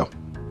yourself.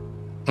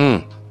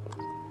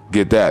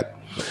 Get that.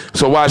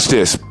 So watch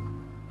this.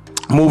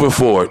 Moving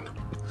forward.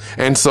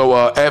 And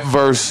so at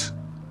verse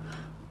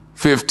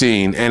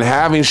 15, and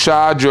having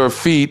shod your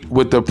feet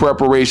with the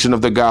preparation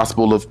of the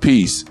gospel of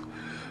peace.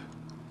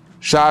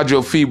 Shod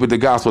your feet with the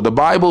gospel. The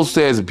Bible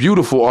says,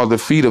 beautiful are the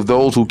feet of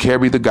those who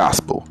carry the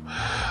gospel.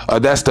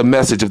 That's the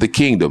message of the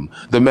kingdom,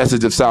 the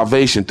message of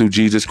salvation through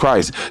Jesus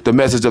Christ, the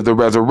message of the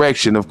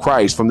resurrection of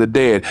Christ from the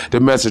dead, the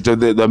message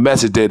of the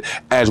message that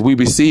as we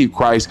received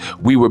Christ,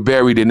 we were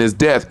buried in his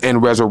death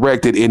and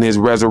resurrected in his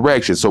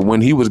resurrection. So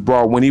when he was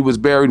buried, we was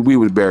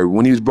buried.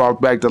 When he was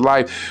brought back to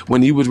life,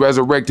 when he was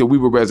resurrected, we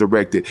were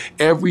resurrected.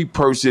 Every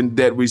person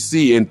that we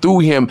see, and through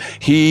him,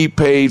 he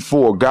paid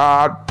for.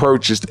 God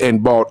purchased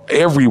and bought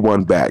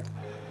everyone back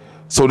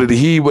so that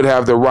he would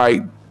have the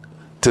right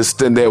to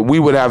stand, that we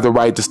would have the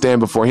right to stand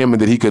before him,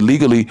 and that he could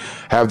legally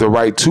have the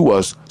right to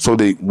us, so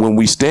that when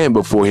we stand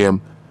before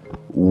him,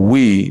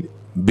 he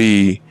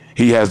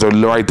has the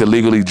right to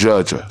legally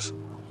judge us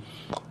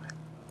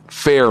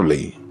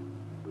fairly.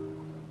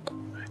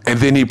 And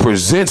then he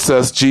presents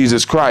us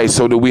Jesus Christ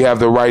so that we have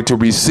the right to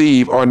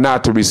receive or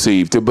not to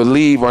receive, to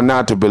believe or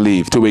not to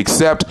believe, to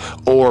accept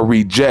or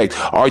reject.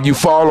 Are you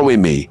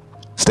following me?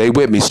 Stay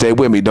with me. Stay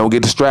with me. Don't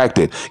get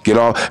distracted. Get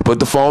off. Put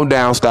the phone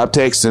down. Stop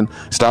texting.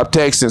 Stop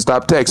texting.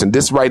 Stop texting.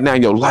 This right now,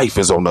 your life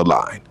is on the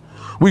line.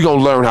 We're going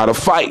to learn how to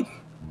fight.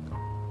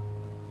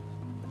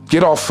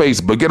 Get off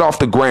Facebook. Get off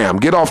the gram.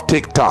 Get off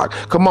TikTok.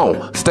 Come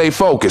on. Stay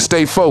focused.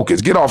 Stay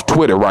focused. Get off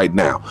Twitter right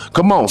now.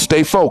 Come on.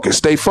 Stay focused.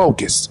 Stay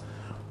focused.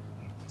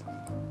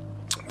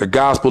 The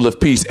gospel of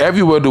peace.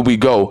 Everywhere that we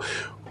go,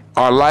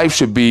 our life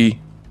should be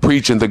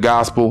preaching the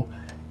gospel,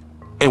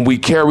 and we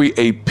carry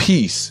a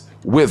peace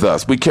with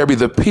us. We carry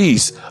the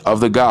peace of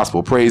the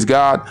gospel. Praise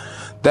God.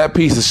 That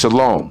peace is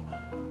shalom.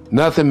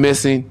 Nothing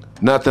missing,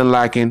 nothing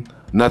lacking,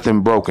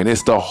 nothing broken.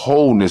 It's the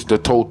wholeness, the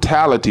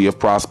totality of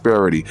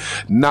prosperity,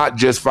 not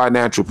just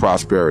financial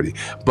prosperity,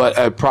 but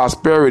a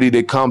prosperity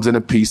that comes in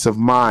a peace of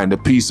mind, a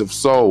peace of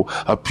soul,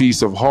 a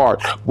peace of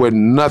heart, where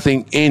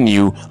nothing in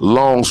you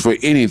longs for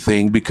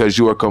anything because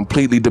you are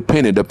completely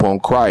dependent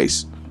upon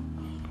Christ.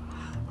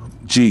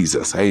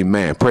 Jesus.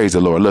 Amen. Praise the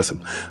Lord.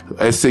 Listen,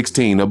 at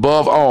 16,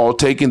 above all,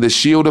 taking the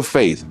shield of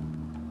faith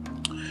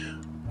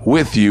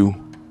with you,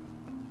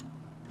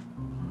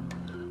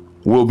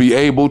 will be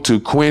able to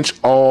quench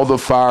all the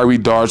fiery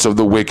darts of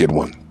the wicked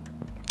one.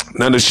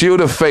 Now, the shield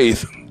of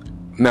faith.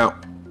 Now,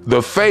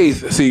 the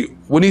faith, see,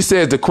 when he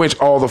says to quench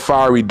all the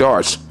fiery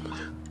darts,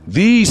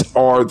 these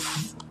are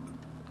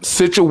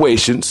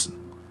situations,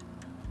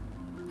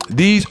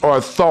 these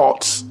are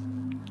thoughts,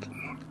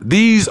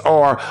 these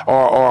are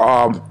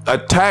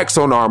attacks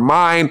on our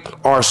mind,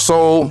 our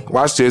soul.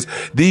 Watch this.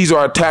 These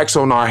are attacks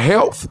on our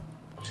health.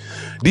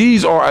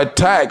 These are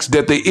attacks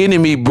that the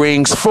enemy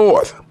brings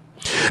forth.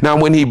 Now,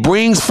 when he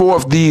brings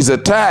forth these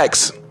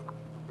attacks,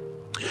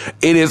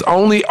 it is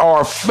only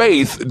our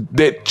faith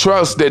that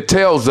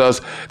tells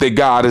us that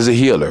God is a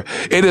healer.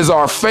 It is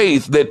our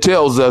faith that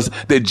tells us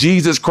that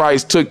Jesus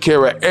Christ took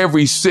care of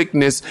every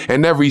sickness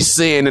and every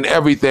sin and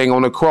everything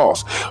on the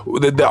cross.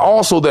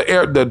 Also,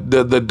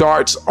 the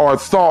darts are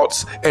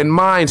thoughts and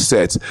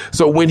mindsets.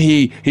 So when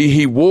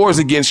he wars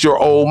against your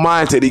old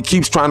mindset, he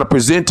keeps trying to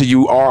present to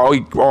you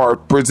or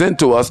present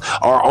to us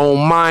our own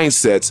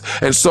mindsets.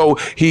 And so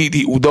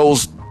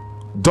those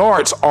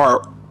darts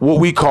are what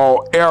we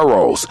call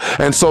arrows.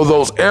 And so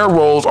those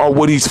arrows are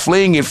what he's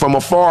flinging from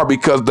afar,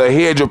 because the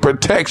hedge of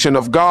protection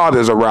of God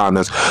is around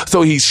us.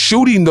 So he's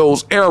shooting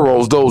those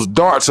arrows, those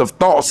darts of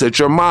thoughts at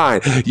your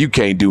mind. You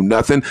can't do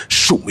nothing.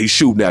 Shoom, he's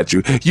shooting at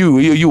you.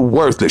 You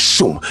worthless.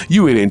 Shoom.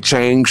 You didn't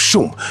change.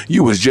 Shoom.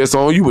 You was just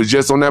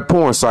on that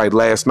porn site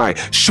last night.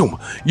 Shoom.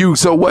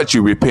 So what?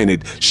 You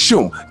repented.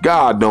 Shoom.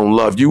 God don't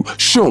love you.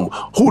 Shoom.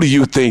 Who do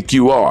you think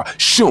you are?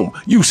 Shoom.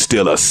 You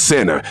still a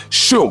sinner.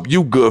 Shoom.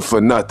 You good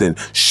for nothing.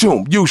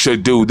 Shoom. You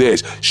should do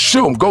this.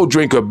 Shoom, go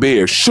drink a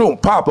beer.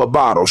 Shoom, pop a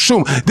bottle.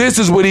 Shoom, this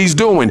is what he's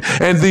doing.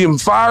 And the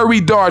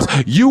fiery darts,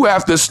 you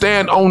have to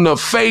stand on the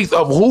faith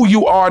of who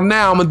you are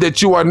now, and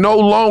that you are no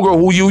longer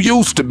who you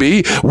used to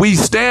be. We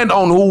stand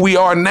on who we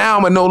are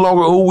now and no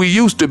longer who we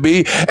used to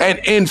be. And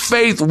in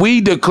faith, we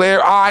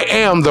declare, I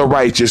am the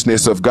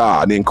righteousness of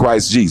God in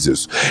Christ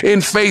Jesus. In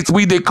faith,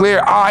 we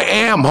declare, I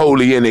am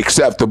holy and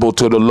acceptable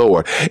to the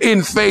Lord.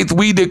 In faith,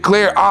 we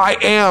declare, I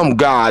am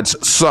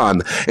God's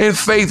son. In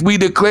faith, we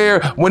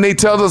declare, when they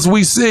tell us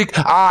we sick,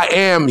 I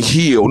am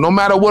healed. No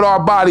matter what our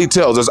body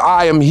tells us,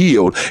 I am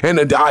healed.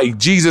 And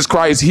Jesus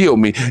Christ healed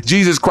me.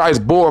 Jesus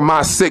Christ bore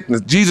my sickness.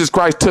 Jesus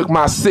Christ took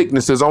my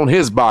sicknesses on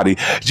his body.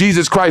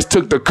 Jesus Christ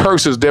took the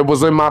curses that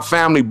was in my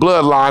family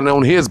bloodline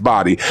on his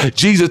body.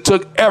 Jesus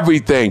took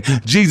everything.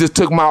 Jesus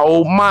took my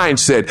old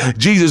mindset.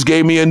 Jesus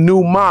gave me a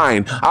new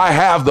mind. I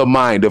have the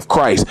mind of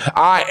Christ.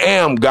 I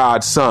am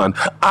God's son.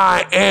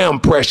 I am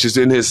precious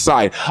in his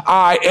sight.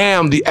 I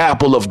am the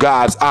apple of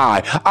God's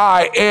eye.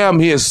 I am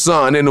his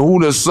son, and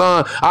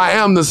I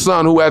am the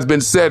son who has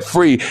been set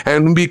free.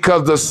 And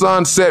because the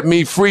son set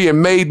me free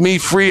and made me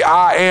free,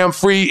 I am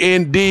free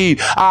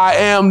indeed. I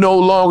am no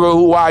longer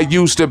who I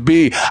used to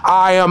be.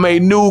 I am a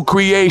new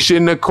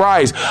creation to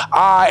Christ.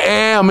 I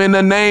am, in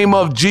the name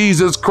of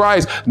Jesus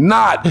Christ,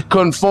 not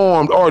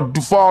conformed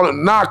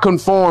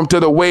to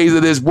the ways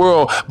of this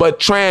world, but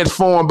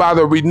transformed by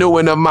the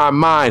renewing of my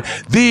mind.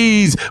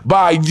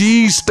 By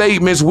these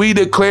statements we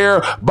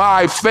declare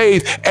by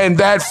faith, and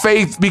that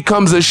faith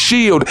becomes a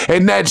shield,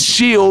 and that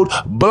shield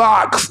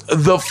blocks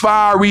the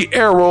fiery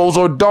arrows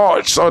or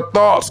darts or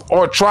thoughts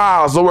or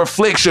trials or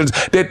afflictions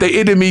that the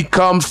enemy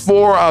comes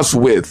for us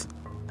with.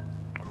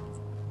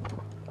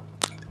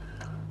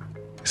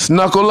 It's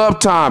knuckle up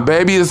time,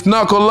 baby. It's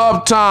knuckle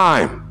up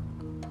time.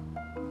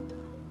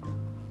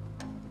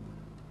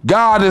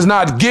 God has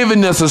not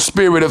given us a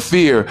spirit of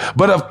fear,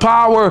 but of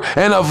power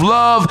and of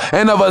love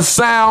and of a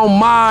sound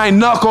mind.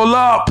 Knuckle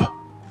up.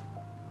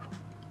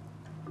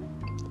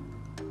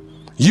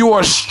 You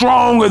are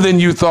stronger than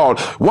you thought.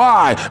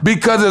 Why?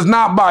 Because it's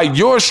not by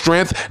your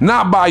strength,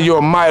 not by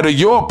your might or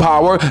your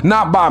power,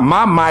 not by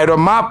my might or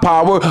my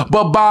power,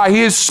 but by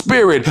his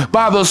spirit,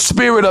 by the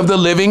spirit of the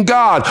living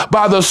God,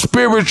 by the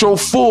spiritual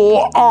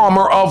full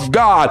armor of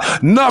God.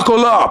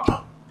 Knuckle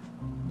up.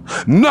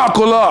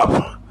 Knuckle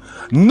up.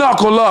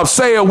 Knuckle up.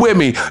 Say it with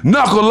me.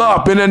 Knuckle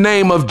up in the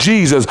name of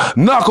Jesus.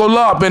 Knuckle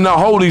up in the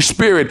Holy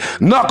Spirit.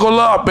 Knuckle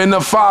up in the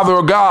Father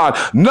of God.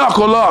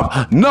 Knuckle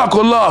up.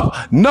 Knuckle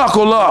up.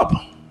 Knuckle up.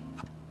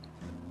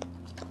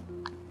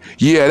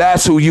 Yeah,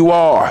 that's who you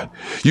are.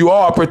 You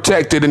are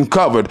protected and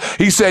covered.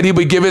 He said he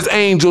would give his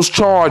angels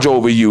charge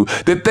over you,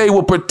 that they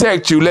will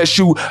protect you,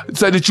 so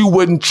that you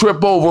wouldn't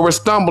trip over a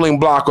stumbling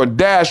block or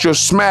dash or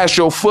smash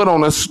your foot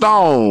on a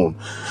stone.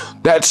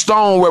 That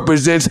stone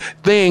represents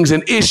things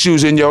and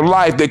issues in your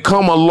life that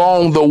come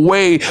along the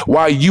way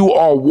while you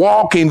are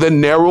walking the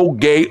narrow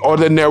gate or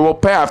the narrow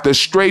path, the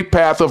straight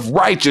path of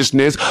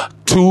righteousness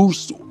to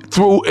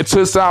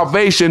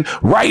salvation,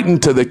 right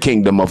into the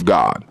kingdom of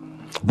God.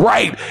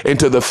 Right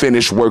into the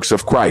finished works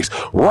of Christ,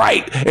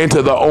 right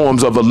into the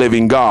arms of the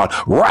living God,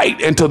 right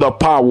into the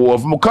power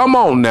of, come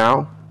on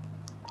now,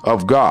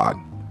 of God.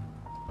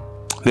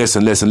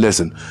 Listen,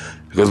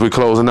 because we're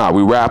closing out.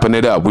 We're wrapping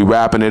it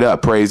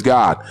up. Praise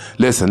God.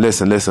 Listen.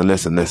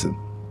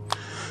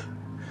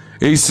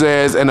 He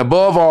says, and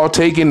above all,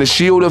 taking the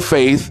shield of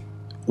faith,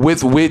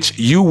 with which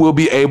you will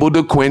be able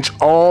to quench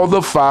all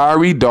the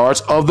fiery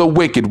darts of the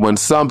wicked one.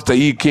 Some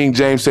say, King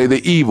James say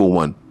the evil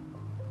one.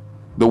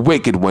 The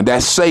wicked one,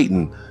 that's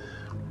Satan.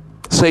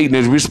 Satan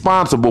is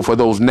responsible for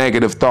those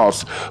negative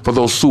thoughts, for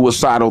those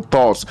suicidal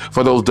thoughts,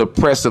 for those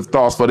depressive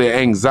thoughts, for the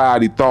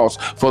anxiety thoughts,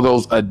 for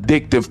those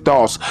addictive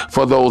thoughts,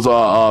 for those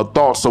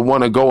thoughts that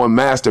want to go and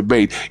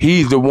masturbate.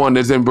 He's the one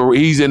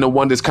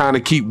that's kind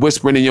of keep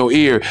whispering in your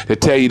ear to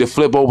tell you to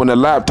flip open the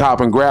laptop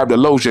and grab the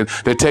lotion,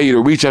 to tell you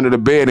to reach under the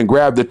bed and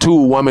grab the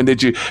tool woman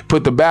that you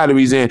put the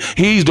batteries in.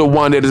 He's the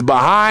one that is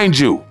behind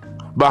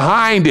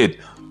it.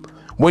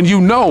 When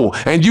you know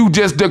and you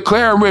just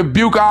declare and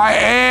rebuke, I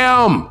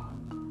am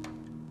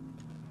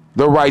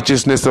the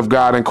righteousness of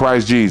God in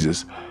Christ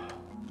Jesus.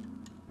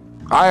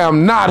 I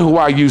am not who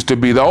I used to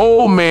be. The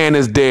old man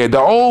is dead. The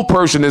old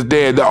person is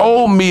dead. The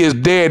old me is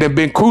dead and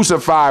been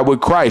crucified with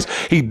Christ.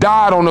 He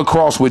died on the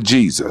cross with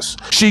Jesus.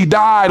 She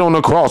died on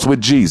the cross with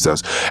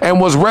Jesus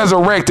and was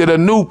resurrected a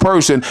new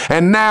person.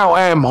 And now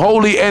I am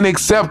holy and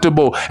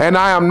acceptable. And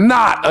I am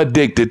not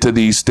addicted to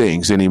these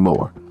things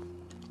anymore.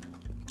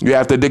 You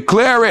have to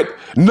declare it.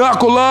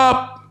 Knuckle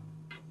up.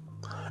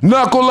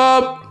 Knuckle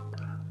up.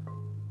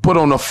 Put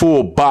on the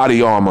full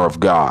body armor of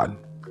God.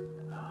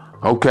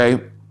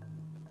 Okay.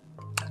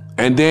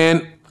 And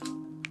then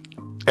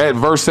at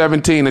verse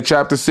 17 of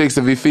chapter 6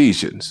 of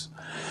Ephesians,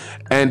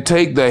 and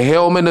take the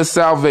helmet of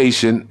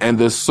salvation and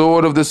the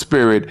sword of the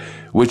Spirit,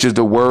 which is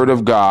the word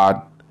of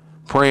God,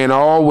 praying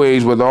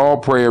always with all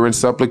prayer and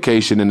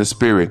supplication in the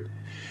Spirit,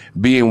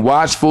 being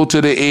watchful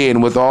to the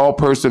end with all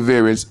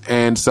perseverance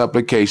and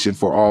supplication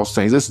for all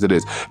saints. Listen to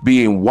this.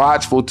 Being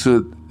watchful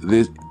to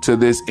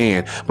this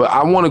end. But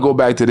I want to go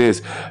back to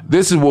this.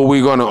 This is what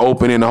we're going to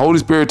open in. The Holy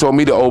Spirit told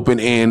me to open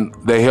in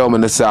the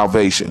helmet of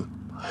salvation.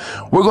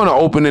 We're going to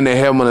open in the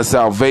helmet of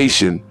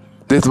salvation.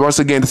 This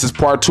is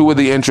part 2 of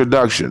the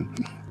introduction.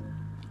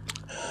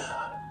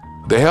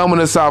 The helmet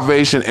of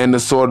salvation and the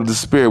sword of the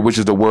Spirit, which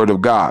is the word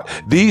of God.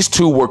 These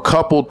two were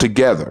coupled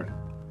together.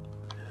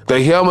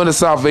 The helmet of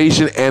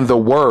salvation and the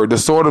word, the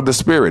sword of the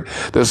Spirit.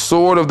 The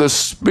sword of the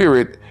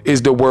Spirit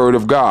is the word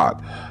of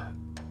God.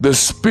 The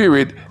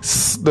Spirit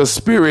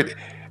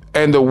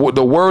and the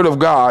word of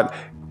God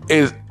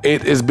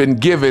it has been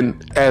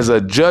given as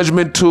a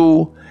judgment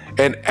tool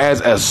and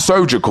as a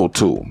surgical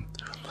tool.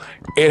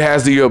 It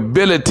has the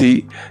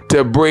ability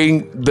to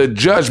bring the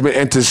judgment,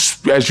 and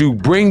as you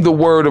bring the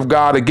word of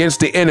God against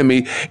the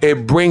enemy,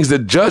 it brings the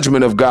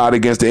judgment of God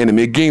against the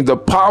enemy. It gains the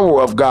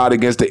power of God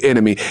against the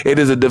enemy. It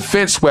is a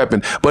defense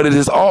weapon, but it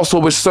is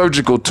also a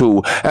surgical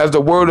tool. As the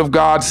word of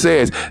God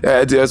says,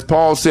 as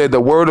Paul said,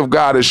 the word of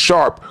God is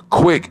sharp,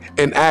 quick,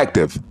 and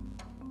active,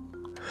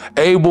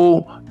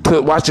 able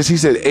to, watch this, he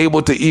said,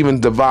 able to even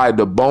divide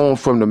the bone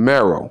from the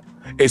marrow.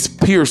 It's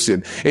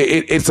piercing.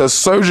 It's a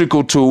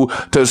surgical tool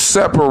to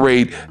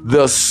separate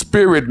the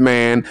spirit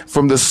man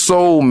from the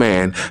soul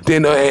man,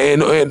 then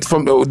and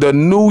from the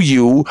new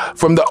you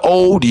from the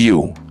old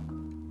you.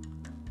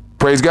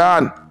 Praise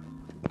God.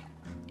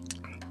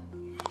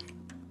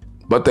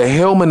 But the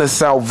helmet of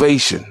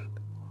salvation.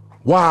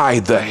 Why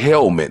the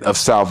helmet of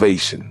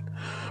salvation?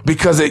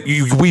 Because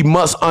we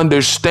must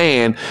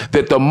understand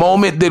that the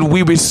moment that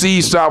we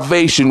receive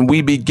salvation,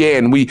 we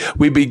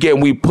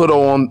put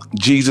on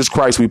Jesus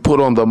Christ. We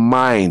put on the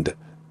mind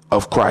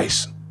of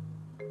Christ.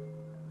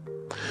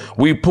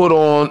 We put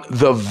on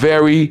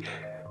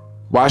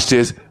watch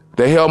this,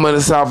 the helmet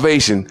of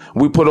salvation.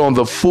 We put on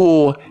the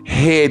full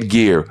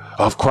headgear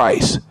of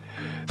Christ.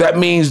 That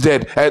means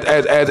that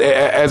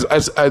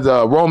as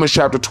Romans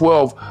chapter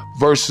 12,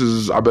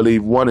 verses, I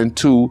believe, 1 and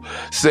 2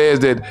 says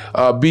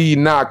that be ye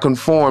not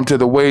conformed to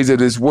the ways of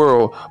this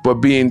world, but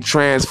being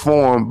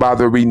transformed by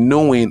the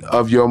renewing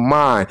of your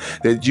mind,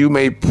 that you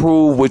may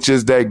prove which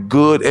is that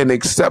good and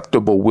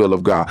acceptable will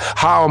of God.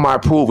 How am I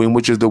proving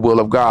which is the will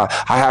of God?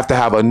 I have to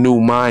have a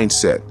new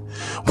mindset.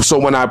 So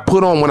when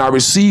I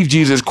receive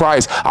Jesus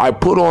Christ, I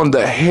put on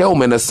the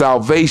helmet of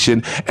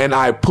salvation and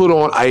I put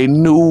on a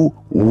new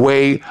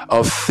way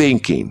of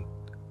thinking.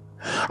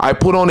 I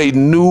put on a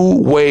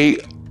new way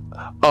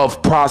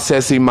of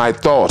processing my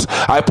thoughts.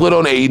 I put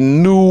on a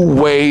new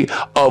way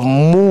of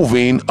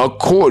moving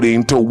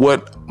according to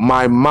what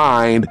my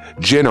mind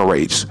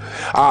generates.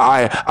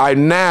 I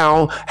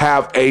now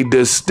have a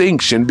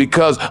distinction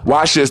because,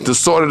 watch this, the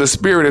sword of the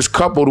Spirit is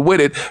coupled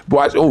with it.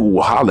 Watch,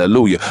 oh,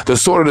 hallelujah. The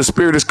sword of the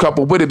Spirit is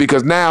coupled with it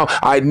because now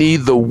I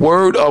need the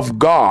word of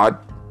God.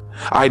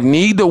 I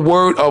need the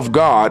word of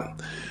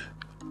God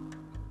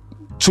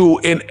to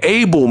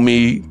enable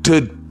me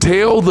to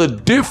tell the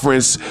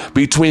difference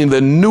between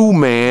the new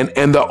man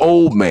and the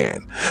old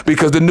man.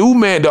 Because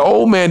the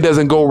old man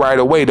doesn't go right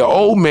away. The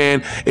old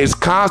man is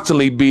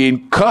constantly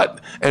being cut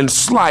and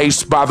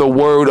sliced by the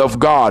word of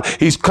God.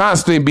 He's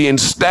constantly being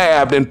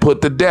stabbed and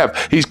put to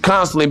death. He's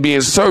constantly being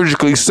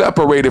surgically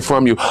separated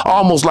from you,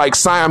 almost like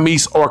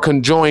Siamese or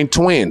conjoined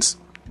twins.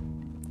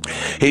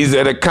 He's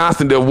at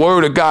the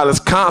word of God is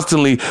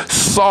constantly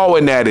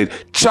sawing at it,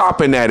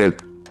 chopping at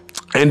it,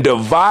 and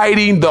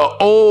dividing the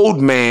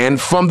old man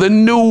from the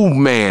new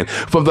man,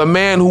 from the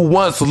man who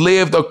once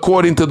lived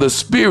according to the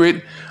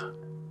Spirit.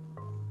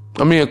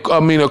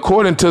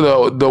 According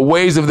to the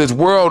ways of this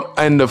world,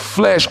 and the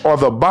flesh or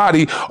the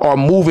body are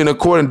moving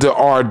according to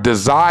our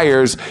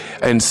desires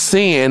and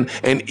sin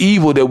and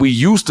evil that we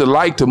used to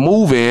like to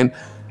move in.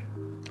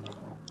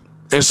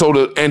 And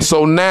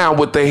so now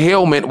with the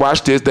helmet,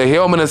 watch this, the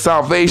helmet of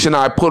salvation,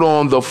 I put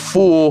on the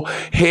full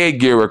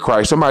headgear of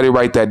Christ. Somebody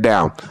write that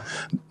down.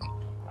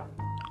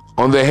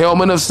 On the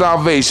helmet of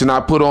salvation,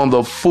 I put on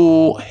the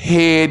full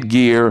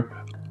headgear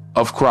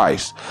of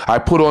Christ. I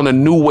put on a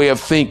new way of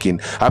thinking.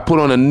 I put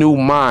on a new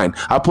mind.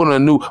 I put on a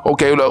new,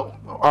 okay, look,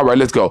 all right,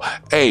 let's go.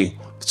 Hey,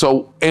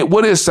 so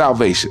what is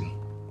salvation?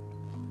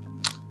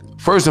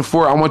 First and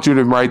foremost, I want you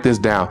to write this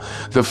down.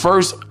 The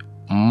first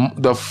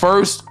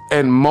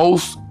and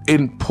most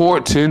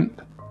important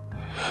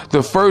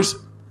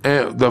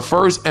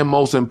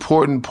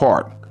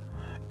part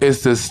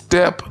is the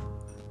step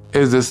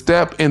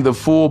in the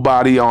full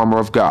body armor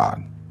of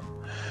God.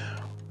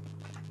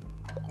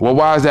 Well,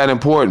 why is that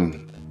important?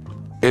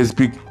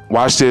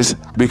 Watch this,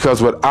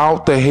 because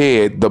without the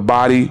head, the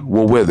body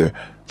will wither.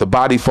 The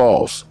body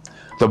falls.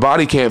 The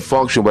body can't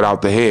function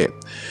without the head.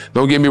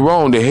 Don't get me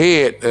wrong. The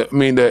head,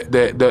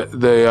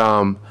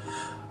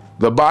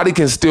 the body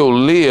can still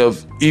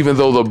live even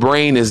though the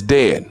brain is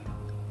dead,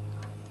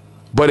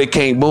 but it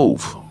can't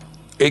move.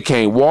 It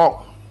can't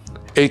walk.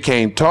 It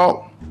can't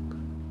talk.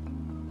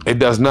 It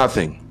does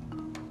nothing.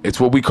 It's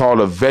what we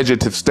call a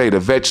vegetative state, a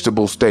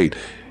vegetable state.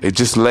 It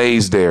just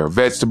lays there.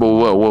 Vegetable,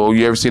 well,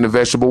 you ever seen a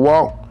vegetable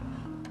walk?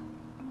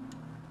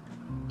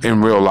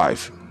 In real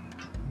life.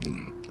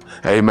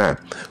 Amen.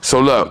 So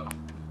look,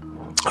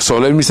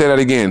 let me say that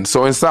again.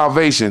 So in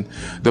salvation,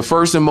 the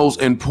first and most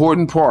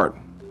important part,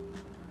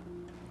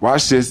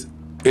 watch this,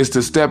 is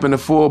to step in the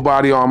full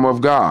body armor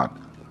of God,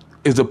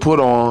 is to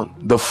put on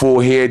the full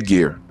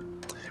headgear.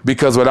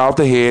 Because without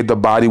the head, the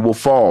body will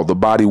fall. The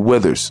body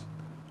withers.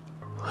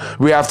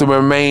 We have to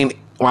remain,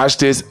 watch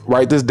this,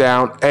 write this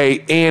down,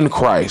 in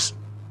Christ.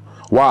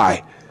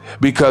 Why?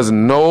 Because there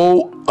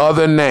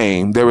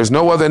is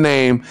no other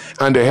name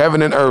under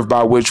heaven and earth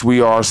by which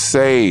we are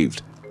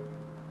saved.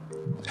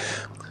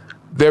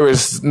 There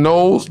is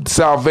no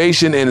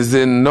salvation and is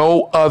in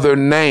no other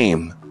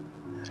name,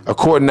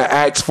 according to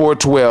Acts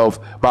 4:12,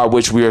 by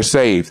which we are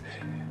saved.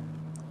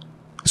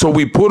 So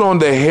we put on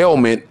the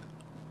helmet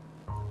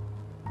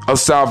of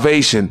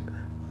salvation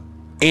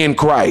in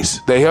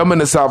Christ. The helmet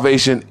of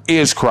salvation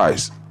is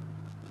Christ.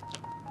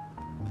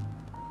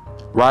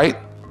 Right?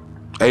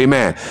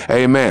 Amen.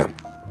 Amen.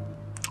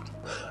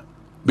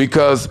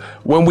 Because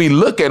when we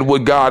look at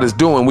what God is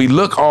doing, we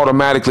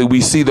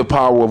see the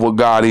power of what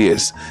God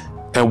is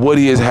and what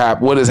is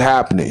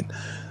happening.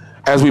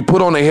 As we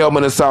put on the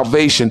helmet of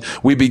salvation,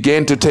 we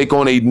begin to take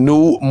on a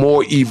new,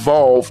 more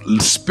evolved,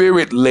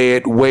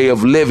 spirit-led way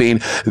of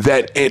living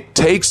that it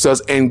takes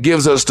us and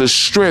gives us the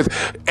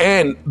strength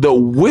and the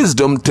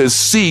wisdom to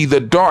see the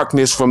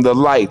darkness from the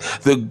light,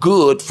 the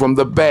good from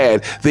the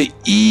bad, the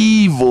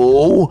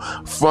evil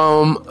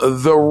from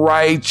the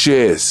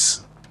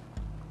righteous.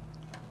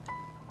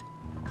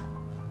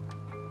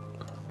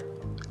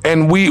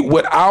 And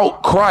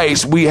without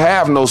Christ, we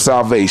have no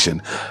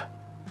salvation.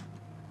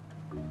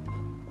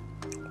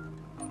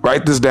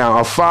 Write this down.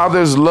 A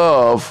father's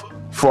love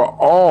for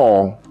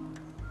all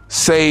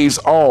saves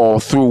all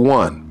through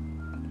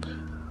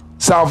one.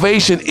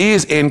 Salvation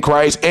is in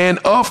Christ and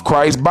of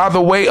Christ by the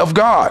way of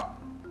God.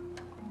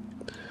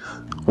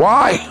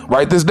 Why?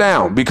 Write this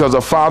down. Because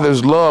a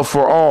father's love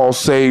for all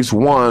saves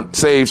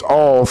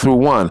all through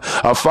one.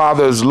 A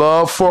father's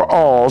love for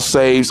all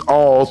saves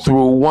all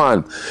through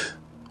one.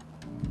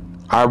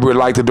 I would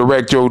like to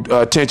direct your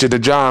attention to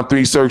John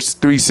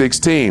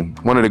 3:16,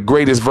 one of the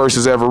greatest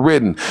verses ever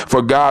written.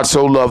 For God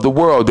so loved the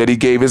world that he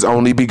gave his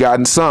only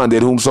begotten son,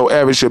 that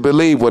whomsoever should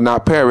believe will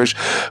not perish,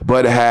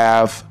 but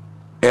have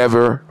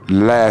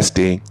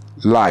everlasting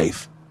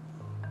life.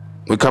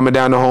 We're coming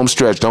down the home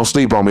stretch. Don't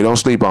sleep on me. Don't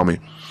sleep on me.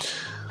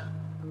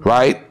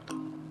 Right?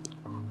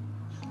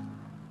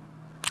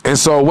 And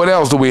so what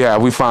else do we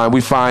have? We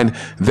find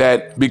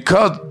that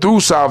because through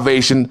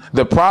salvation,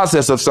 the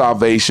process of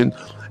salvation,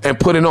 and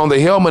putting on the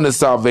helmet of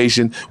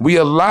salvation, we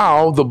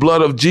allow the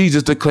blood of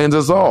Jesus to cleanse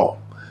us all.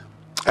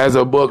 As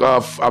a book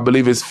of, I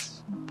believe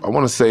I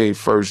want to say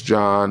 1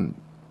 John,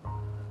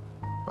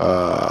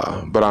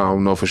 but I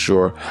don't know for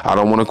sure. I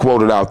don't want to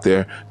quote it out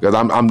there because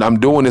I'm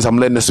doing this. I'm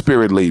letting the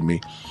Spirit lead me.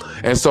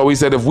 And so he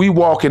said, if we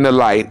walk in the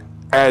light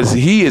as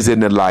he is in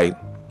the light,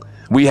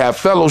 we have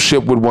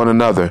fellowship with one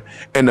another,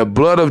 and the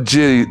blood of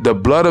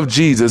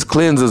Jesus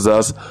cleanses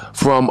us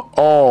from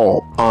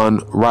all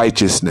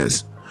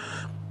unrighteousness.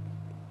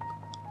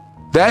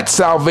 That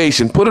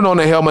salvation, put it on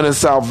the helmet of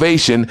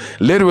salvation,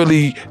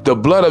 literally the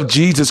blood of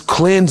Jesus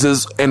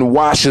cleanses and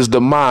washes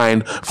the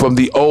mind from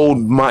the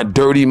old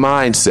dirty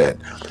mindset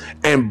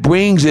and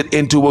brings it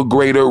into a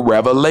greater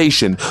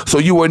revelation. So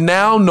you are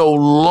now no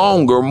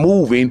longer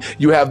moving.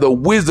 You have the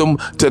wisdom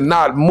to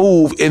not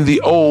move in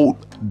the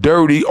old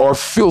dirty or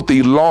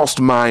filthy lost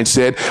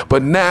mindset,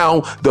 but now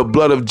the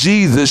blood of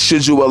Jesus,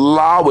 should you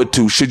allow it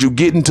to, should you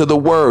get into the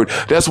word.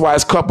 That's why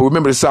it's coupled.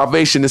 Remember, the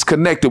salvation is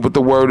connected with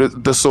the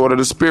word, the sword of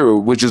the Spirit,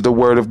 which is the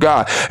word of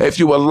God. If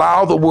you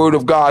allow the word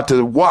of God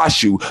to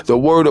wash you, the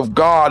word of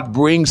God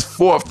brings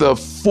forth the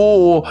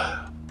full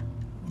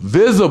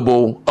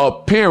visible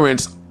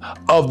appearance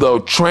of the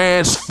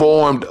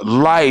transformed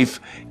life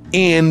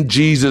in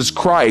Jesus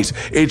Christ.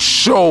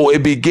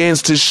 It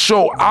begins to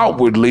show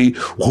outwardly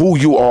who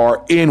you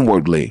are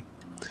inwardly,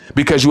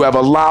 because you have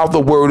allowed the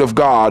word of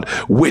God,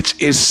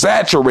 which is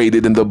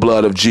saturated in the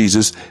blood of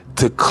Jesus,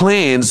 to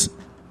cleanse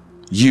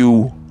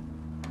you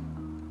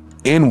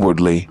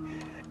inwardly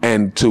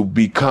and to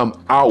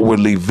become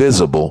outwardly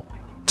visible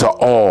to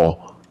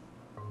all.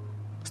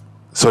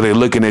 So they're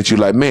looking at you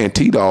like, man,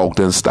 T-Dog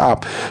done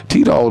stopped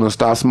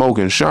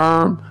smoking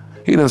Sherm.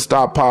 He done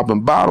stopped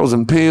popping bottles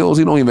and pills.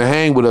 He don't even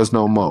hang with us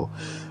no more.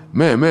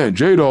 Man,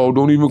 J-Dog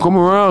don't even come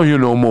around here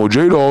no more.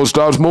 J-Dog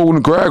stopped smoking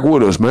the crack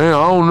with us, man.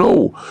 I don't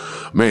know.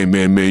 Man,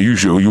 you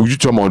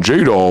talking about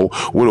J-Dog.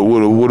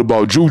 What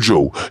about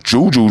Juju?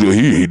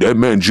 Juju, that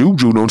man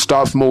Juju don't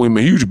stop smoking,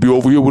 man. He used to be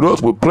over here with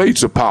us with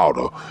plates of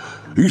powder.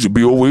 He used to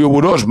be over here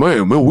with us,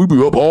 man. We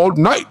be up all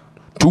night,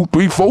 2,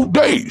 3, 4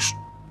 days.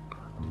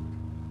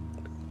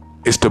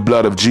 It's the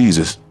blood of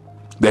Jesus.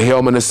 The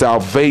helmet of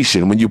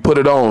salvation. When you put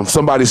it on,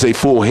 somebody say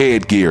full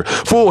headgear.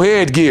 Full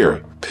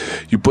headgear.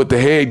 You put the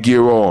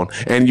headgear on,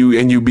 and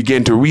you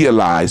begin to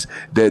realize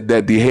that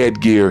the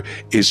headgear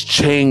is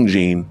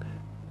changing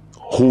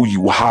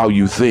how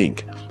you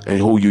think and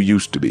who you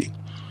used to be.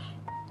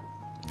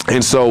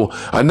 And so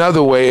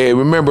another way,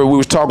 remember we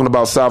was talking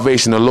about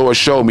salvation. The Lord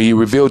showed me, he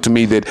revealed to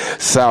me that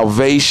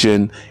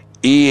salvation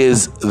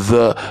is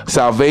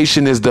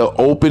the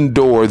open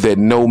door that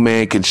no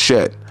man can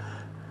shut.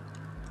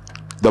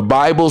 The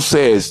Bible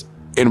says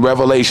in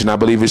Revelation, I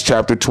believe it's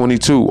chapter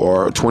 22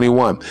 or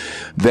 21,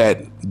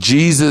 that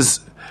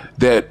Jesus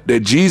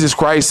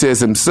Christ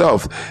says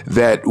himself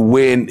that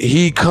when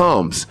he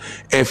comes,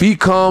 if he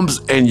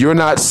comes and you're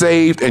not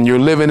saved and you're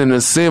living in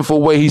a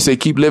sinful way, he said,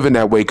 keep living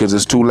that way because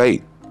it's too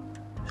late.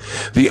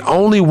 The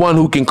only one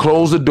who can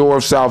close the door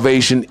of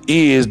salvation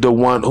is the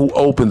one who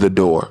opened the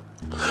door.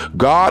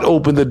 God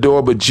opened the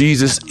door, but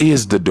Jesus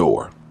is the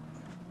door.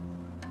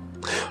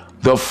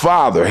 The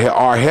Father,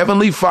 our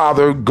Heavenly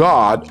Father,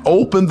 God,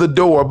 opened the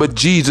door, but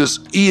Jesus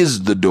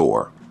is the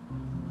door.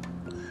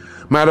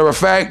 Matter of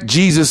fact,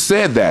 Jesus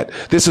said that.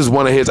 This is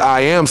one of his I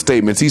am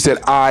statements. He said,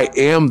 I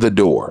am the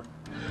door.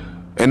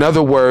 In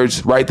other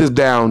words, write this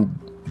down.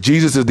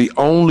 Jesus is the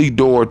only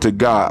door to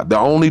God. The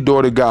only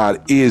door to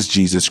God is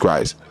Jesus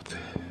Christ.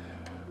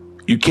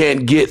 You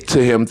can't get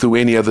to him through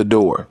any other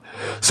door.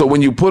 So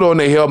when you put on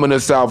the helmet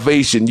of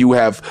salvation, you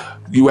have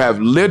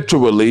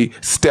literally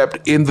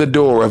stepped in the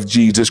door of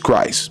Jesus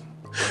Christ.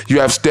 You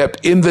have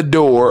stepped in the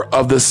door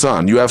of the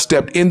Son. You have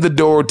stepped in the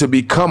door to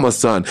become a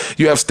son.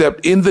 You have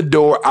stepped in the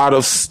door out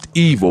of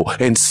evil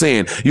and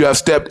sin. You have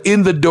stepped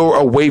in the door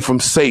away from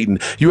Satan.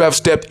 You have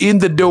stepped in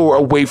the door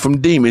away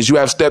from demons. You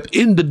have stepped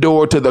in the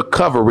door to the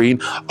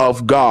covering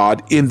of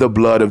God in the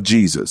blood of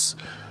Jesus.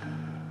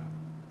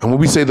 And when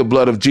we say the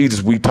blood of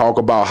Jesus, we talk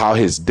about how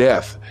his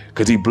death,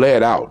 because he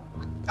bled out,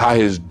 how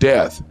his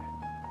death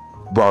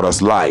brought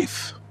us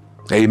life.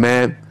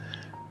 Amen.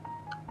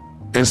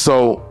 And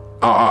so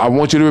I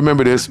want you to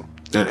remember this.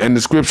 And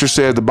the scripture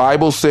says, the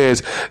Bible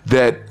says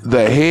that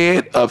the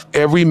head of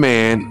every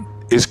man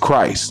is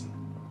Christ.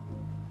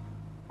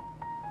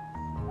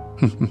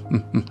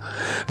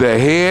 The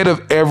head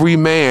of every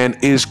man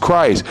is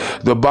Christ.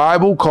 The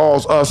Bible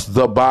calls us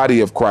the body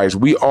of Christ.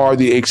 We are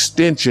the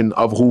extension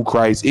of who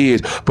Christ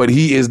is, but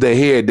he is the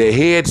head. The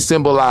head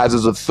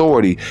symbolizes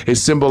authority. It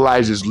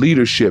symbolizes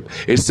leadership.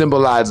 It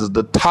symbolizes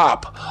the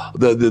top,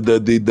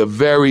 the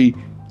very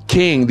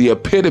king, the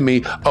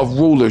epitome of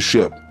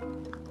rulership.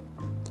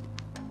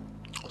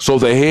 So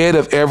the head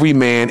of every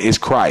man is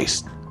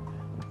Christ.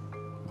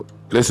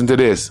 Listen to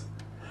this.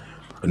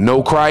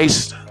 No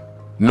Christ,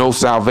 no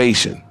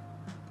salvation.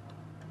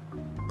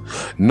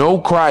 No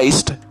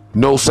Christ,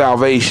 no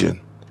salvation.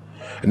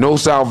 No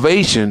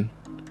salvation,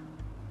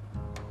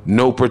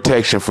 no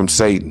protection from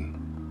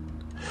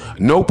Satan.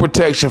 No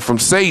protection from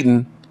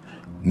Satan,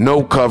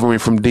 no covering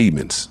from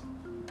demons.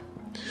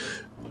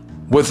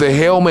 With the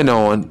helmet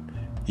on,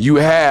 you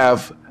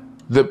have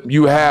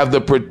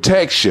the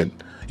protection.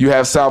 You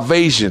have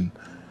salvation.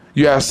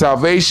 You have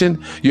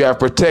salvation. You have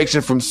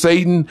protection from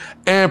Satan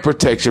and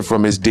protection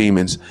from his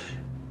demons.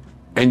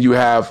 And you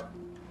have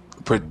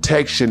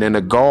protection and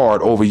a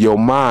guard over your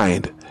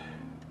mind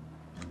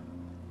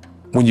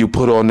when you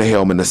put on the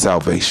helmet of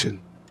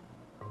salvation.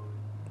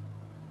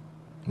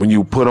 When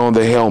you put on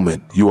the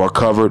helmet, you are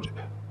covered,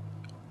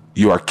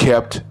 you are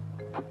kept,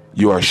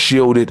 you are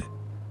shielded,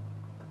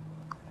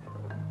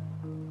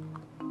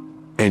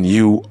 and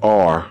you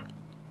are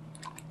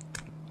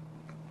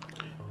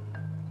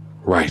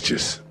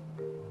righteous.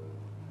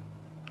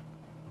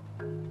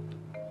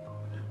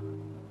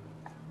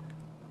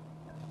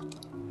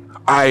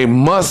 I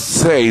must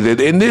say that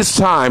in this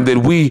time that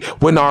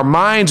when our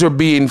minds are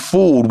being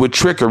fooled with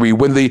trickery,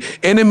 when the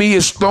enemy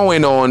is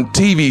throwing on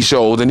TV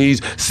shows and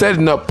he's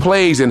setting up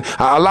plays, and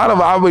I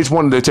always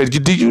wanted to tell you,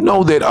 did you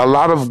know that a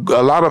lot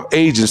of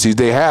agencies,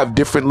 they have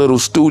different little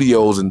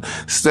studios and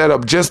set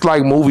up just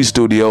like movie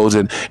studios,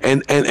 and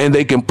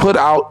they can put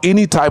out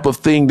any type of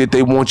thing that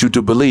they want you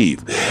to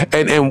believe,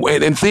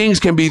 and things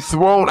can be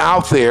thrown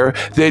out there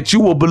that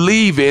you will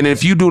believe in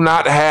if you do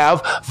not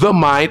have the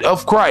mind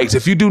of Christ,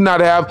 if you do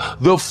not have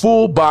the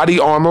full body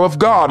armor of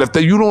God, if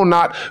you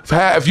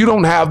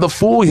don't have the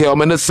full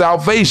helmet of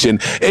salvation.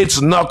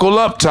 It's knuckle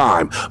up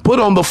time. Put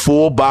on the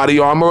full body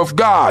armor of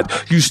God.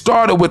 You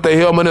started with the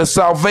helmet of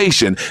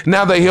salvation.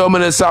 Now the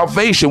helmet of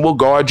salvation will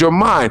guard your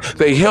mind.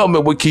 The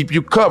helmet will keep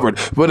you covered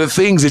for the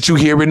things that you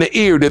hear in the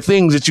ear, the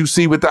things that you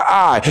see with the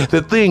eye,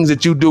 the things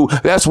that you do.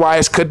 That's why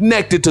it's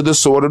connected to the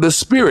sword of the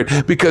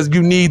Spirit, because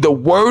you need the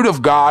word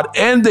of God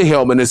and the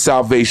helmet of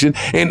salvation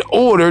in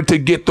order to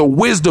get the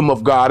wisdom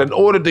of God, in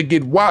order to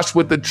get washed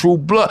with the true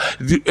blood,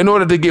 in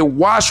order to get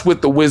washed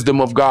with the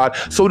wisdom of God,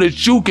 so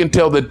that you can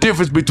tell the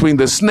difference between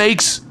the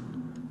snakes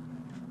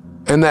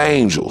and the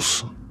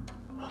angels.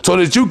 So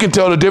that you can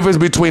tell the difference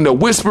between the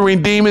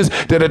whispering demons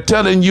that are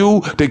telling you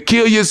to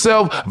kill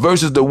yourself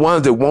versus the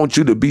ones that want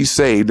you to be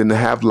saved and to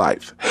have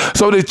life.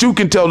 So that you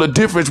can tell the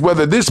difference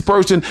whether this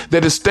person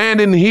that is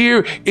standing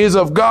here is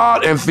of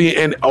God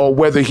or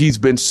whether he's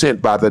been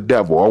sent by the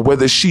devil, or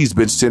whether she's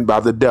been sent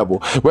by the devil,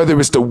 whether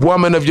it's the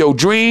woman of your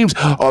dreams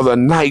or the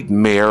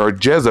nightmare or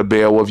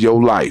Jezebel of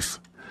your life.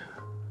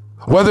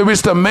 Whether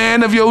it's the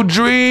man of your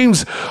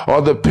dreams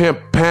or the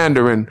pimp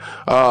pandering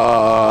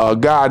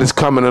guy that's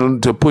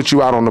coming to put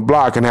you out on the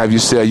block and have you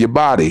sell your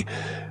body,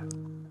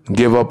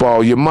 give up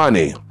all your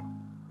money.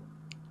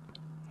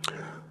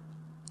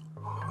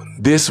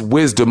 This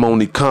wisdom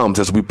only comes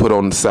as we put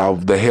on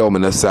the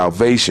helmet of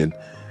salvation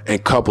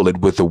and couple it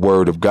with the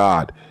word of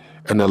God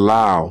and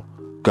allow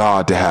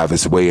God to have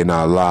his way in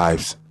our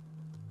lives.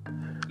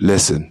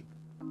 Listen,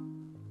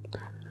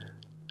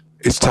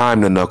 it's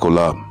time to knuckle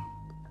up.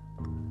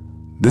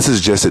 This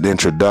is just an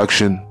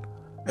introduction,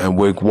 and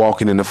we're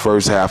walking in the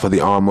first half of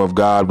the armor of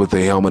God with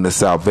the helmet of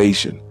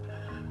salvation.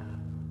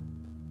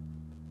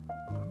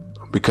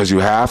 Because you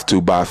have to,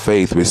 by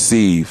faith,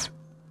 receive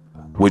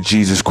what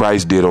Jesus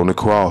Christ did on the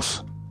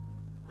cross.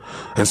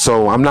 And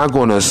so I'm not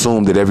going to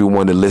assume that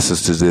everyone that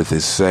listens to this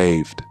is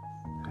saved.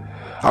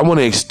 I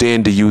want to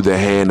extend to you the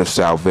hand of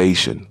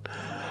salvation,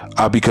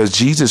 because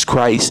Jesus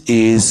Christ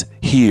is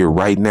here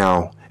right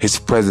now. His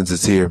presence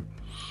is here,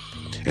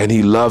 and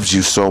he loves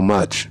you so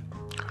much.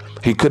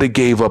 He could have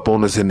gave up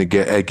on us at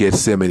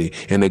Gethsemane,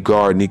 in the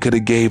garden. He could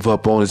have gave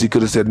up on us. He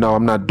could have said, no,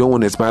 I'm not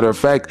doing this. Matter of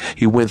fact,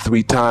 he went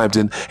 3 times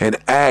and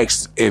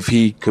asked if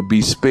he could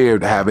be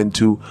spared having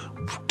to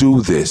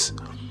do this.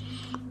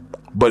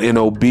 But in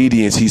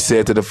obedience, he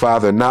said to the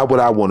Father, not what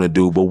I want to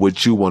do, but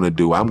what you want to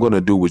do. I'm going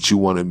to do what you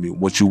wanted me,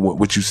 what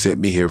you sent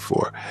me here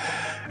for.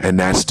 And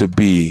that's to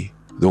be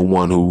the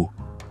one who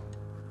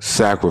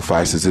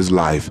sacrifices his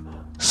life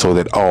so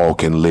that all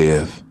can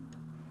live.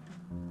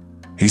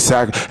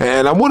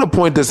 And I want to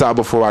point this out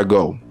before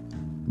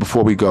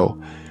we go.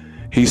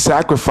 He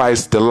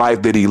sacrificed the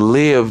life that he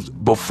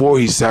lived before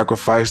he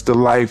sacrificed it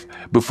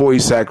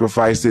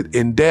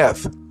in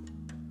death.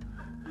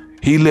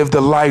 He lived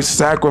a life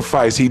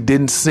sacrifice. He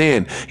didn't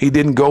sin. He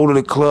didn't go to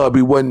the club.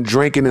 He wasn't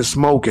drinking and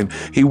smoking.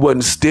 He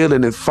wasn't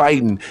stealing and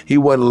fighting. He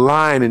wasn't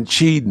lying and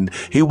cheating.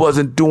 He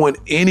wasn't doing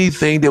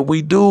anything that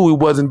we do. He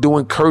wasn't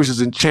doing curses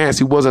and chants.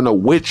 He wasn't a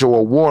witch or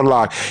a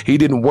warlock. He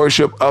didn't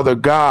worship other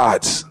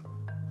gods.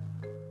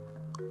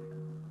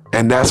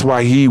 And that's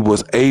why he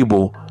was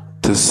able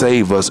to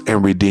save us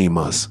and redeem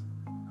us.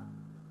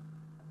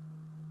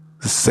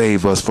 To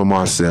save us from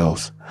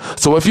ourselves.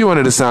 So if you're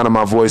under the sound of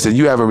my voice and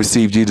you haven't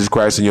received Jesus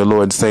Christ as your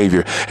Lord and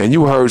Savior, and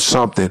you heard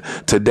something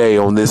today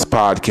on this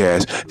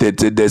podcast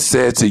that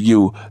said to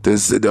you,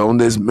 on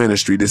this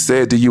ministry, that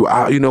said to you,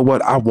 you know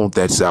what? I want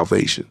that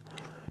salvation.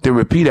 Then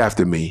repeat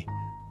after me.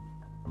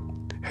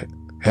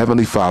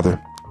 Heavenly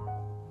Father,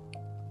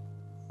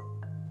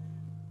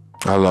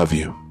 I love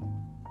you.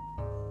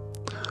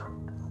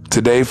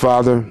 Today,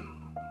 Father,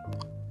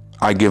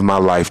 I give my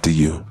life to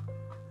you.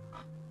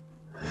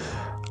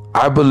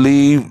 I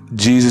believe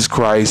Jesus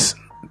Christ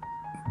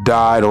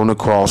died on the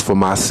cross for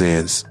my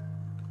sins.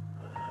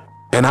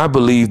 And I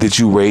believe that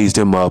you raised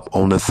him up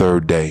on the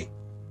third day.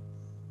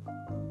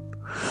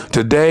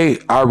 Today,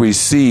 I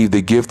receive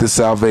the gift of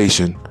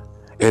salvation,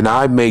 and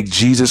I make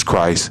Jesus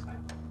Christ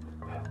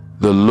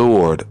the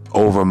Lord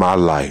over my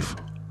life.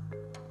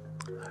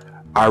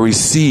 I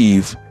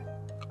receive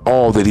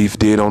all that he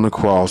did on the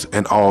cross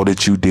and all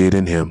that you did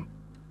in him.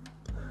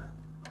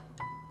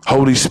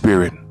 Holy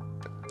Spirit,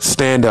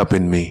 stand up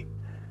in me,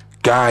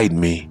 guide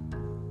me,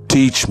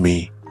 teach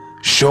me,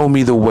 show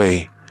me the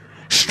way,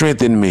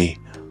 strengthen me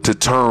to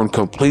turn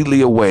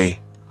completely away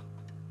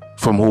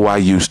from who I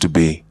used to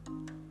be.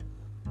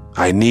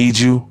 I need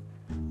you.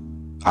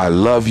 I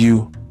love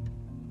you.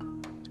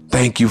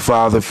 Thank you,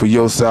 Father, for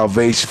your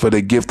salvation, for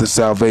the gift of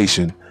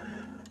salvation.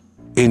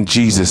 In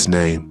Jesus'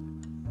 name,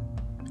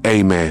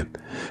 amen.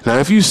 Now,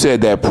 if you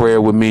said that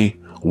prayer with me,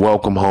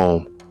 welcome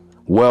home.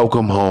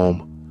 Welcome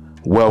home.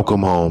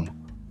 Welcome home.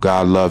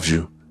 God loves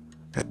you.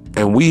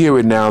 And we hear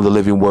it now. The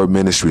Living Word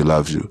Ministry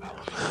loves you.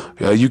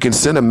 You can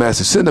send a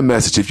message. Send a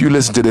message. If you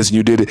listen to this and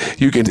you did it,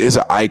 you can. It's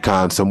an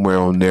icon somewhere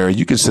on there.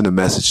 You can send a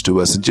message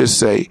to us and just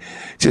say,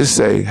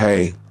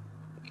 hey,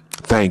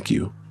 thank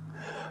you.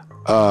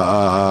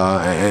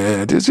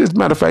 And just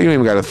matter of fact, you don't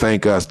even got to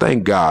thank us.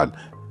 Thank God.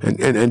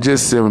 And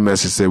just send a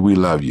message. Say we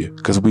love you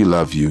because we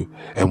love you.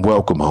 And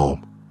welcome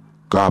home.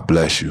 God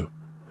bless you.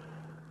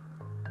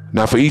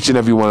 Now, for each and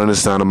every one on the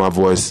sound of my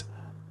voice,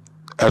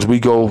 as we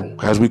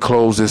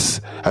close this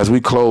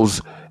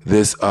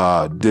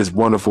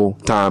wonderful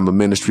time of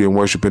ministry and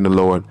worship in the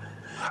Lord,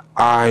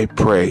 I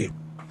pray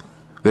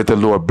that the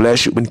Lord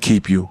bless you and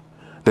keep you,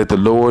 that the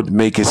Lord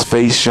make his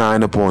face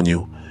shine upon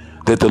you,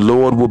 that the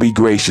Lord will be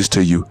gracious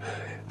to you,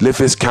 lift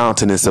his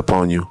countenance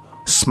upon you,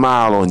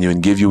 smile on you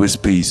and give you his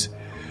peace,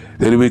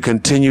 that he will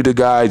continue to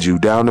guide you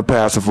down the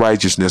path of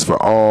righteousness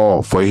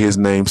for his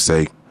name's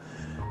sake,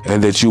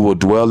 and that you will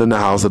dwell in the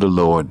house of the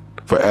Lord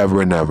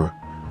forever and ever.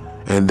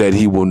 And that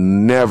he will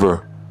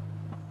never,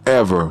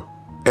 ever,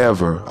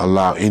 ever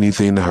allow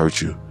anything to hurt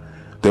you.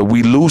 That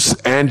we loose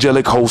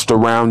angelic hosts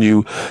around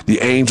you, the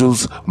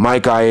angels,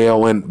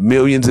 Michael, and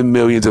millions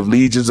of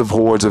legions of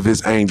hordes of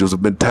his angels,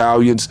 of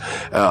battalions,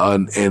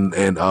 and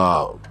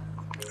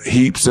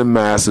heaps and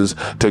masses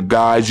to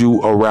guide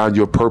you around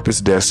your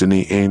purpose,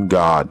 destiny in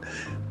God.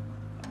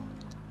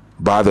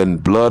 By the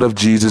blood of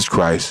Jesus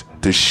Christ,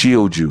 to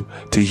shield you,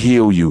 to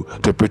heal you,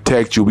 to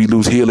protect you. We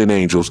lose healing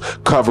angels,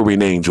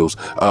 covering angels,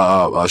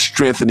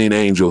 strengthening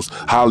angels.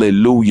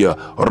 Hallelujah.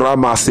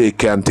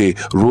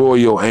 Ramasekante,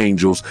 royal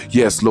angels.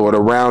 Yes, Lord,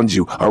 around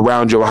you,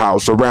 around your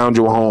house, around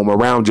your home,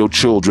 around your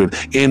children,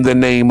 in the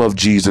name of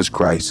Jesus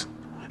Christ.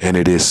 And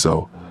it is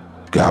so.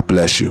 God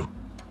bless you.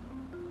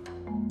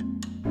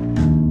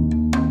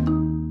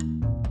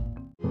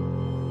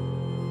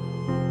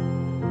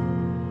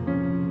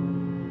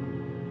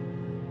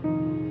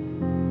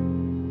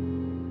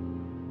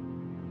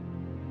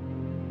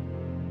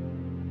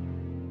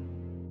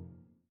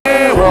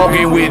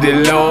 Walking with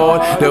the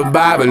Lord, the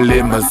Bible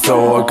in my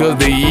sword, cause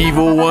the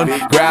evil one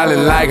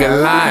growling like a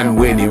lion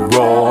when he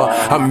roar.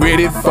 I'm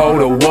ready for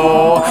the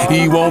war,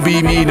 he won't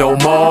beat me no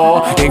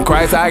more. In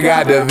Christ I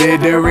got the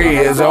victory,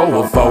 it's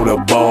over for the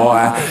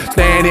boy.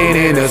 Standing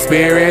in the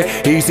spirit,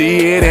 he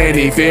see it and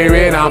he fear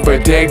it. I'm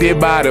protected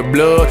by the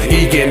blood,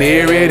 he can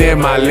hear it in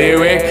my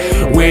lyric.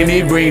 When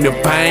he bring the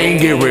pain,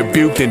 get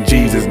rebuked in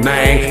Jesus'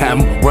 name.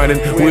 I'm running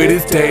with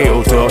his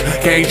tail tucked,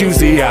 can't you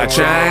see I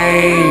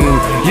change?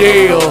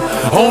 Yeah.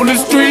 On the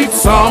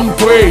streets I'm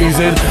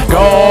praising,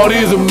 God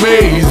is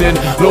amazing,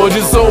 Lord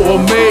you're so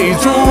amazing.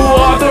 True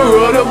author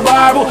of the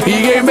Bible, Bible,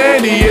 he gave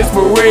man the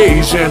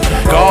inspiration.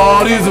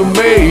 God is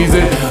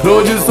amazing,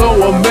 Lord, you're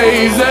so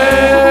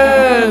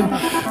amazing.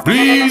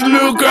 Please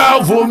look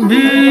out for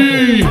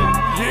me.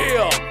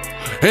 Yeah.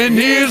 And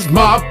here's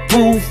my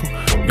proof.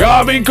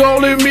 God been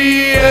calling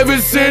me ever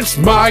since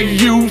my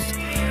youth.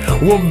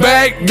 Well,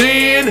 back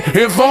then,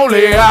 if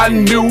only I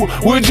knew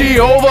what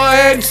Jehovah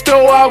had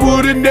stole, I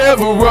would've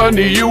never run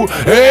to you.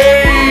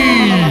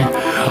 Hey,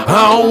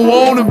 I don't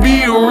wanna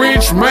be a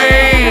rich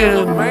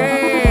man.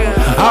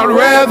 I'd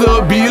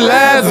rather be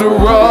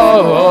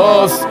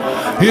Lazarus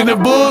in the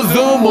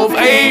bosom of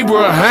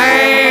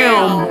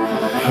Abraham,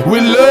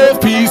 with love,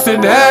 peace,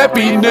 and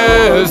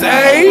happiness.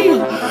 Hey,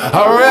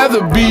 I'd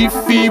rather be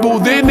feeble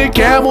than the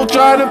camel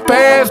trying to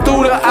pass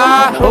through the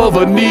eye of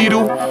a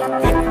needle.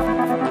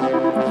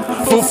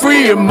 For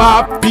freeing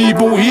my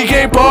people, he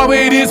can't part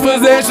with his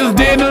possessions,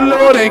 then the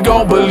Lord ain't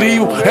gon'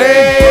 believe.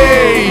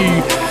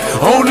 Hey,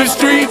 on the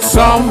streets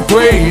I'm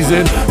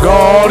praising,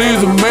 God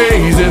is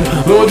amazing,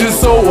 Lord, you're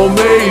so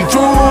amazing.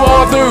 True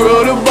author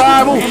of the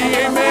Bible, he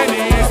ain't man the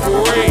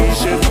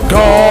inspiration.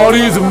 God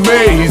is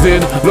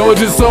amazing, Lord,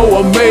 you're so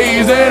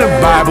amazing. The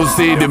Bible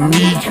said the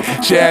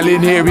meek shall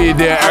inherit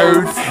the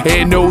earth,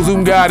 and those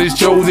whom God has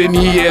chosen,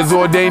 he has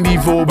ordained thee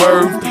for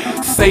birth.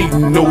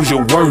 Satan knows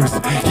your worth,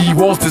 he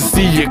wants to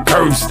see you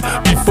cursed.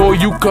 Before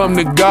you come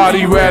to God,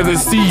 he'd rather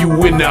see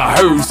you in the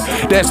hearse.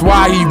 That's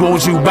why he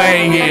wants you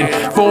banging,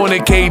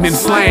 fornicating and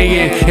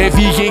slanging. If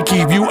he can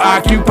keep you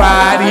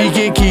occupied, he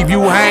can keep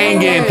you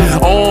hanging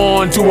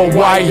on to a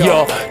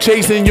wire,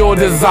 chasing your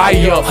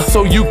desire,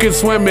 so you can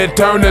swim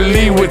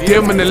eternally with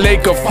him in the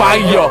lake of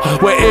fire,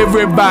 where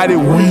everybody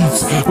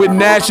weeps with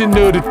gnashing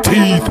of the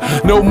teeth.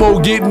 No more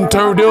getting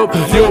turned up,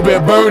 you'll be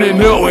burning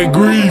up with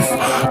grief,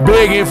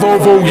 begging for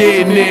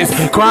forgiveness,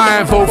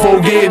 crying for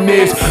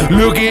forgiveness,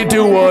 looking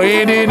to an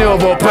ending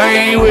of a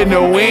pain with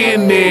no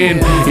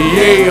ending.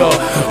 Yeah,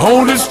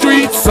 on the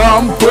streets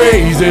I'm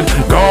praising,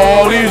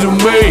 God is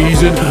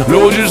amazing,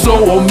 Lord, you're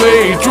so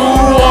amazing. True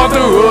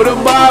author of the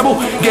Bible,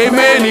 gave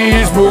man the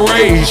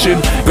inspiration.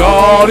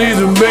 God is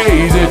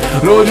amazing,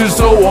 Lord, you're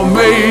so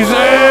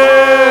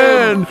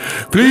amazing.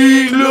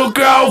 Please look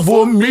out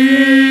for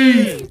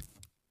me.